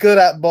is good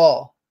at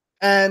ball."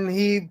 And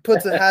he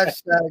puts a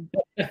hashtag.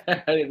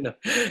 I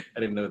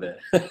didn't know that.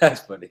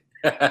 That's funny.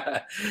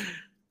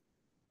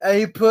 And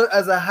he put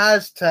as a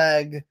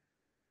hashtag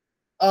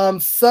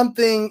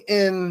something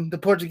in the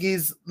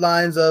Portuguese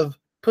lines of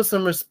 "put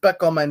some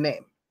respect on my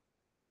name."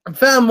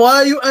 Fam, why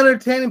are you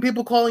entertaining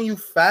people calling you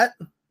fat?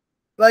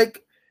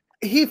 Like,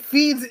 he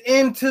feeds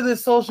into the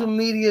social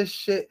media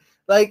shit.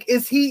 Like,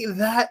 is he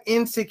that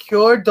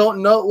insecure?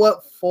 Don't know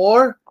what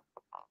for?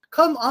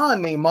 Come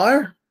on,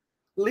 Neymar.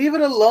 Leave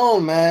it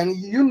alone, man.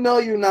 You know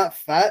you're not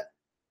fat.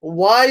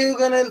 Why are you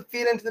gonna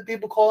feed into the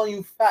people calling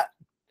you fat?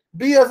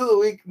 BS of the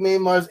week,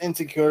 Neymar's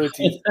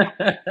insecurities.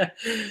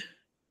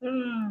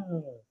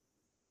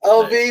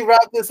 LV,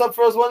 wrap this up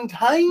for us one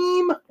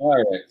time. All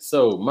right,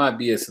 so my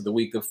BS of the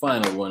week, the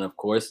final one, of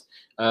course.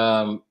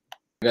 I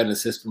got an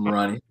assist from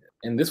Ronnie,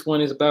 and this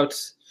one is about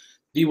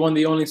the one,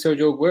 the only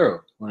Sergio Aguero,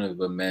 one of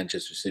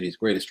Manchester City's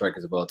greatest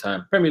strikers of all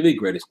time, Premier League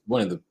greatest,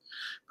 one of the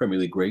Premier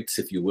League greats,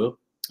 if you will.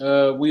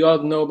 We all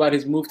know about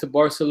his move to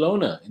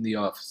Barcelona in the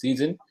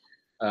off-season.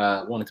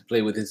 Wanted to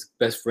play with his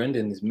best friend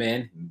and his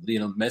man,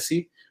 Lionel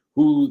Messi,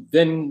 who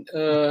then,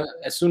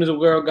 as soon as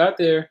Aguero got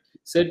there,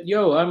 said,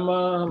 "Yo,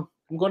 I'm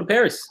going to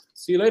Paris.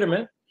 See you later,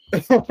 man."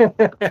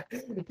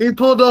 He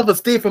pulled off a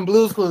Steve from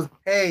Blue's Clues.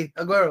 Hey,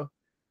 Aguero,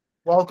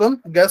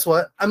 welcome. Guess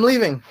what? I'm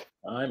leaving.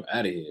 I'm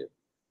out of here.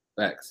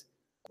 Facts.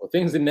 Well,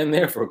 things didn't end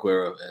there for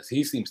Aguero, as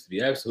he seems to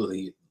be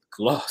absolutely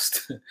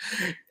lost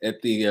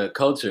at the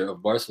culture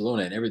of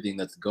Barcelona and everything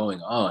that's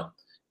going on.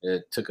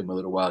 It took him a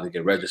little while to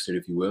get registered,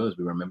 if you will, as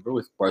we remember,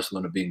 with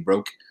Barcelona being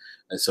broke,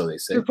 and so they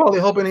say. He's probably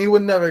hoping he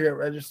would never get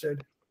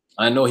registered.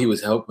 I know he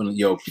was helping.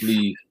 Yo,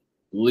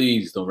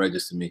 please don't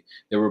register me.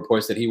 There were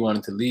reports that he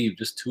wanted to leave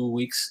just 2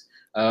 weeks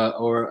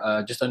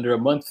or just under a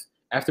month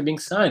after being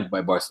signed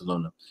by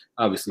Barcelona.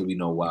 Obviously, we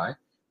know why.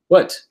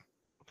 But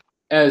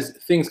as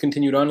things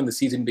continued on and the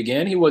season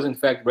began, he was in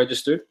fact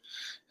registered.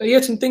 He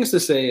had some things to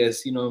say,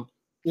 as you know,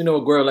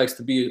 Aguero likes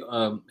to be,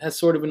 has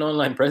sort of an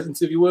online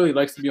presence, if you will. He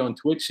likes to be on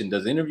Twitch and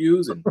does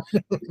interviews, and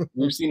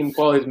we've seen him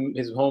call his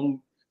homie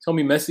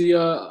Messi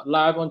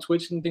live on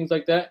Twitch and things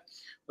like that.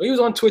 Well, he was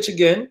on Twitch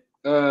again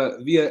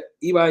via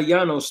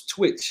Ibai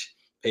Twitch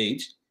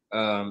page,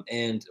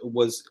 and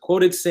was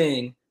quoted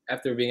saying,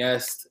 after being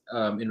asked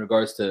in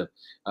regards to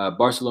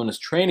Barcelona's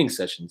training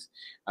sessions,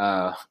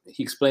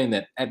 he explained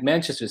that at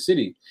Manchester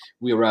City,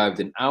 we arrived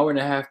an hour and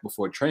a half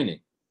before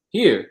training.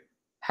 Here,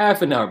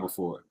 half an hour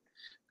before,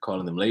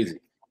 calling them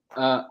lazy.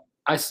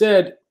 I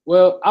said,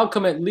 well, I'll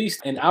come at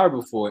least an hour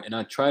before, and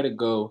I try to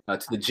go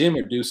to the gym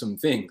or do some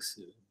things.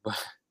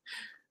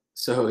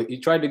 So he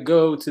tried to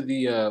go to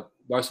the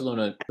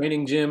Barcelona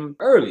training gym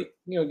early,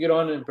 get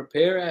on and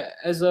prepare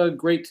as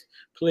great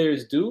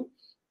players do.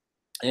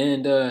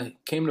 And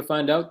came to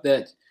find out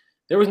that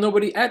there was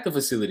nobody at the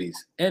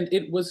facilities, and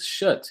it was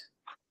shut.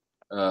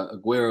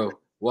 Aguero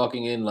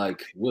walking in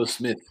like Will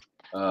Smith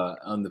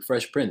on The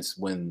Fresh Prince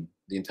when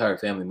the entire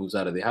family moves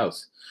out of the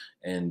house,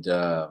 and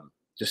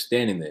just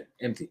standing there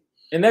empty.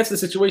 And that's the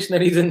situation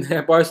that he's in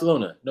at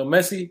Barcelona. No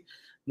Messi,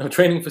 no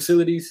training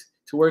facilities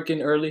to work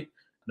in early,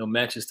 no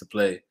matches to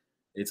play.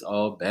 It's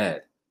all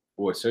bad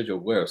for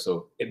Sergio Aguero.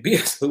 So it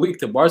BS the week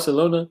to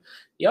Barcelona.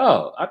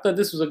 Y'all, I thought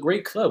this was a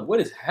great club. What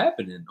is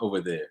happening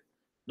over there?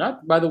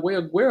 Not by the way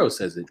Aguero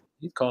says it.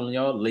 He's calling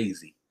y'all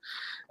lazy.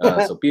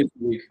 So BS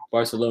the week,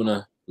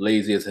 Barcelona,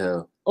 lazy as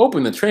hell.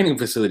 Open the training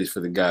facilities for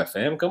the guy,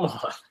 fam. Come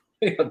on.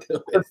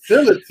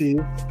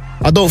 Facilities?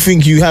 I don't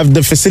think you have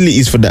the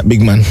facilities for that,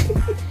 big man.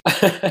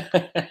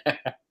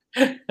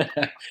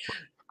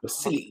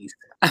 Facilities.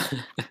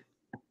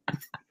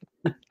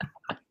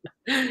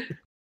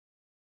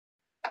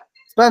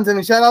 Spence,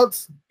 any shout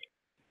outs?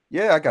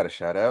 Yeah, I got a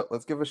shout out.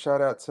 Let's give a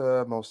shout out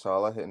to Mo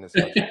Salah hitting his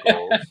 100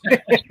 goals.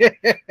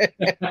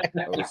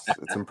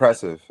 It's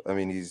impressive. I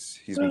mean, he's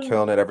been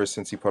killing it ever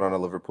since he put on a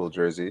Liverpool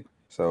jersey.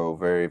 So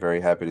very, very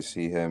happy to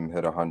see him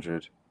hit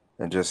 100,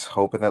 and just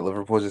hoping that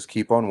Liverpool just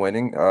keep on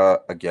winning.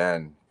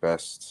 Again,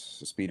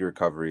 best speedy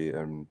recovery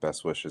and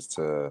best wishes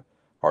to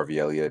Harvey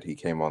Elliott. He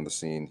came on the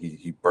scene.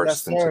 He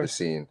burst into the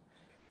scene.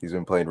 He's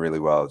been playing really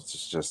well.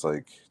 It's just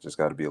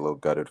got to be a little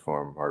gutted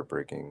for him,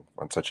 heartbreaking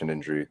on such an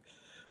injury.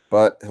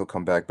 But he'll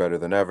come back better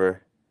than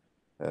ever,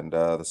 and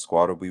the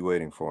squad will be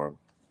waiting for him.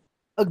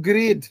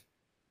 Agreed.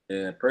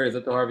 Yeah, prayers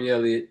up to Harvey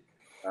Elliott.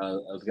 I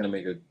was going to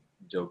make a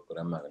joke, but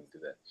I'm not going to do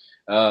that.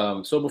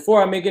 So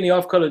before I make any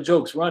off-color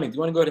jokes, Ronnie, do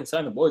you want to go ahead and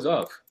sign the boys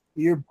off?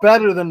 You're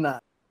better than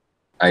that.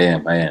 I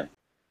am.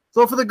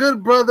 So for the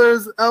good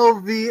brothers,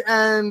 LV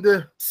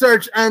and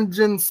search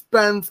engine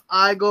Spence,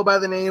 I go by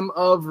the name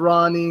of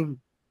Ronnie.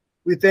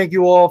 We thank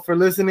you all for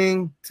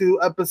listening to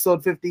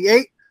episode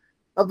 58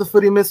 of the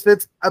Footy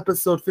Misfits.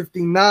 Episode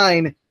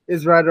 59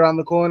 is right around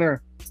the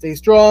corner. Stay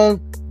strong,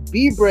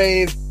 be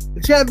brave.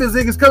 The Champions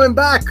League is coming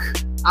back.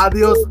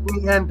 Adios,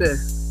 mi gente.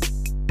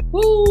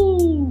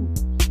 Woo!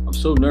 I'm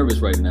so nervous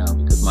right now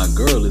because my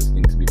girl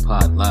listening to me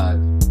pod live,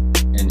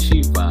 and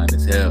she fine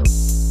as hell.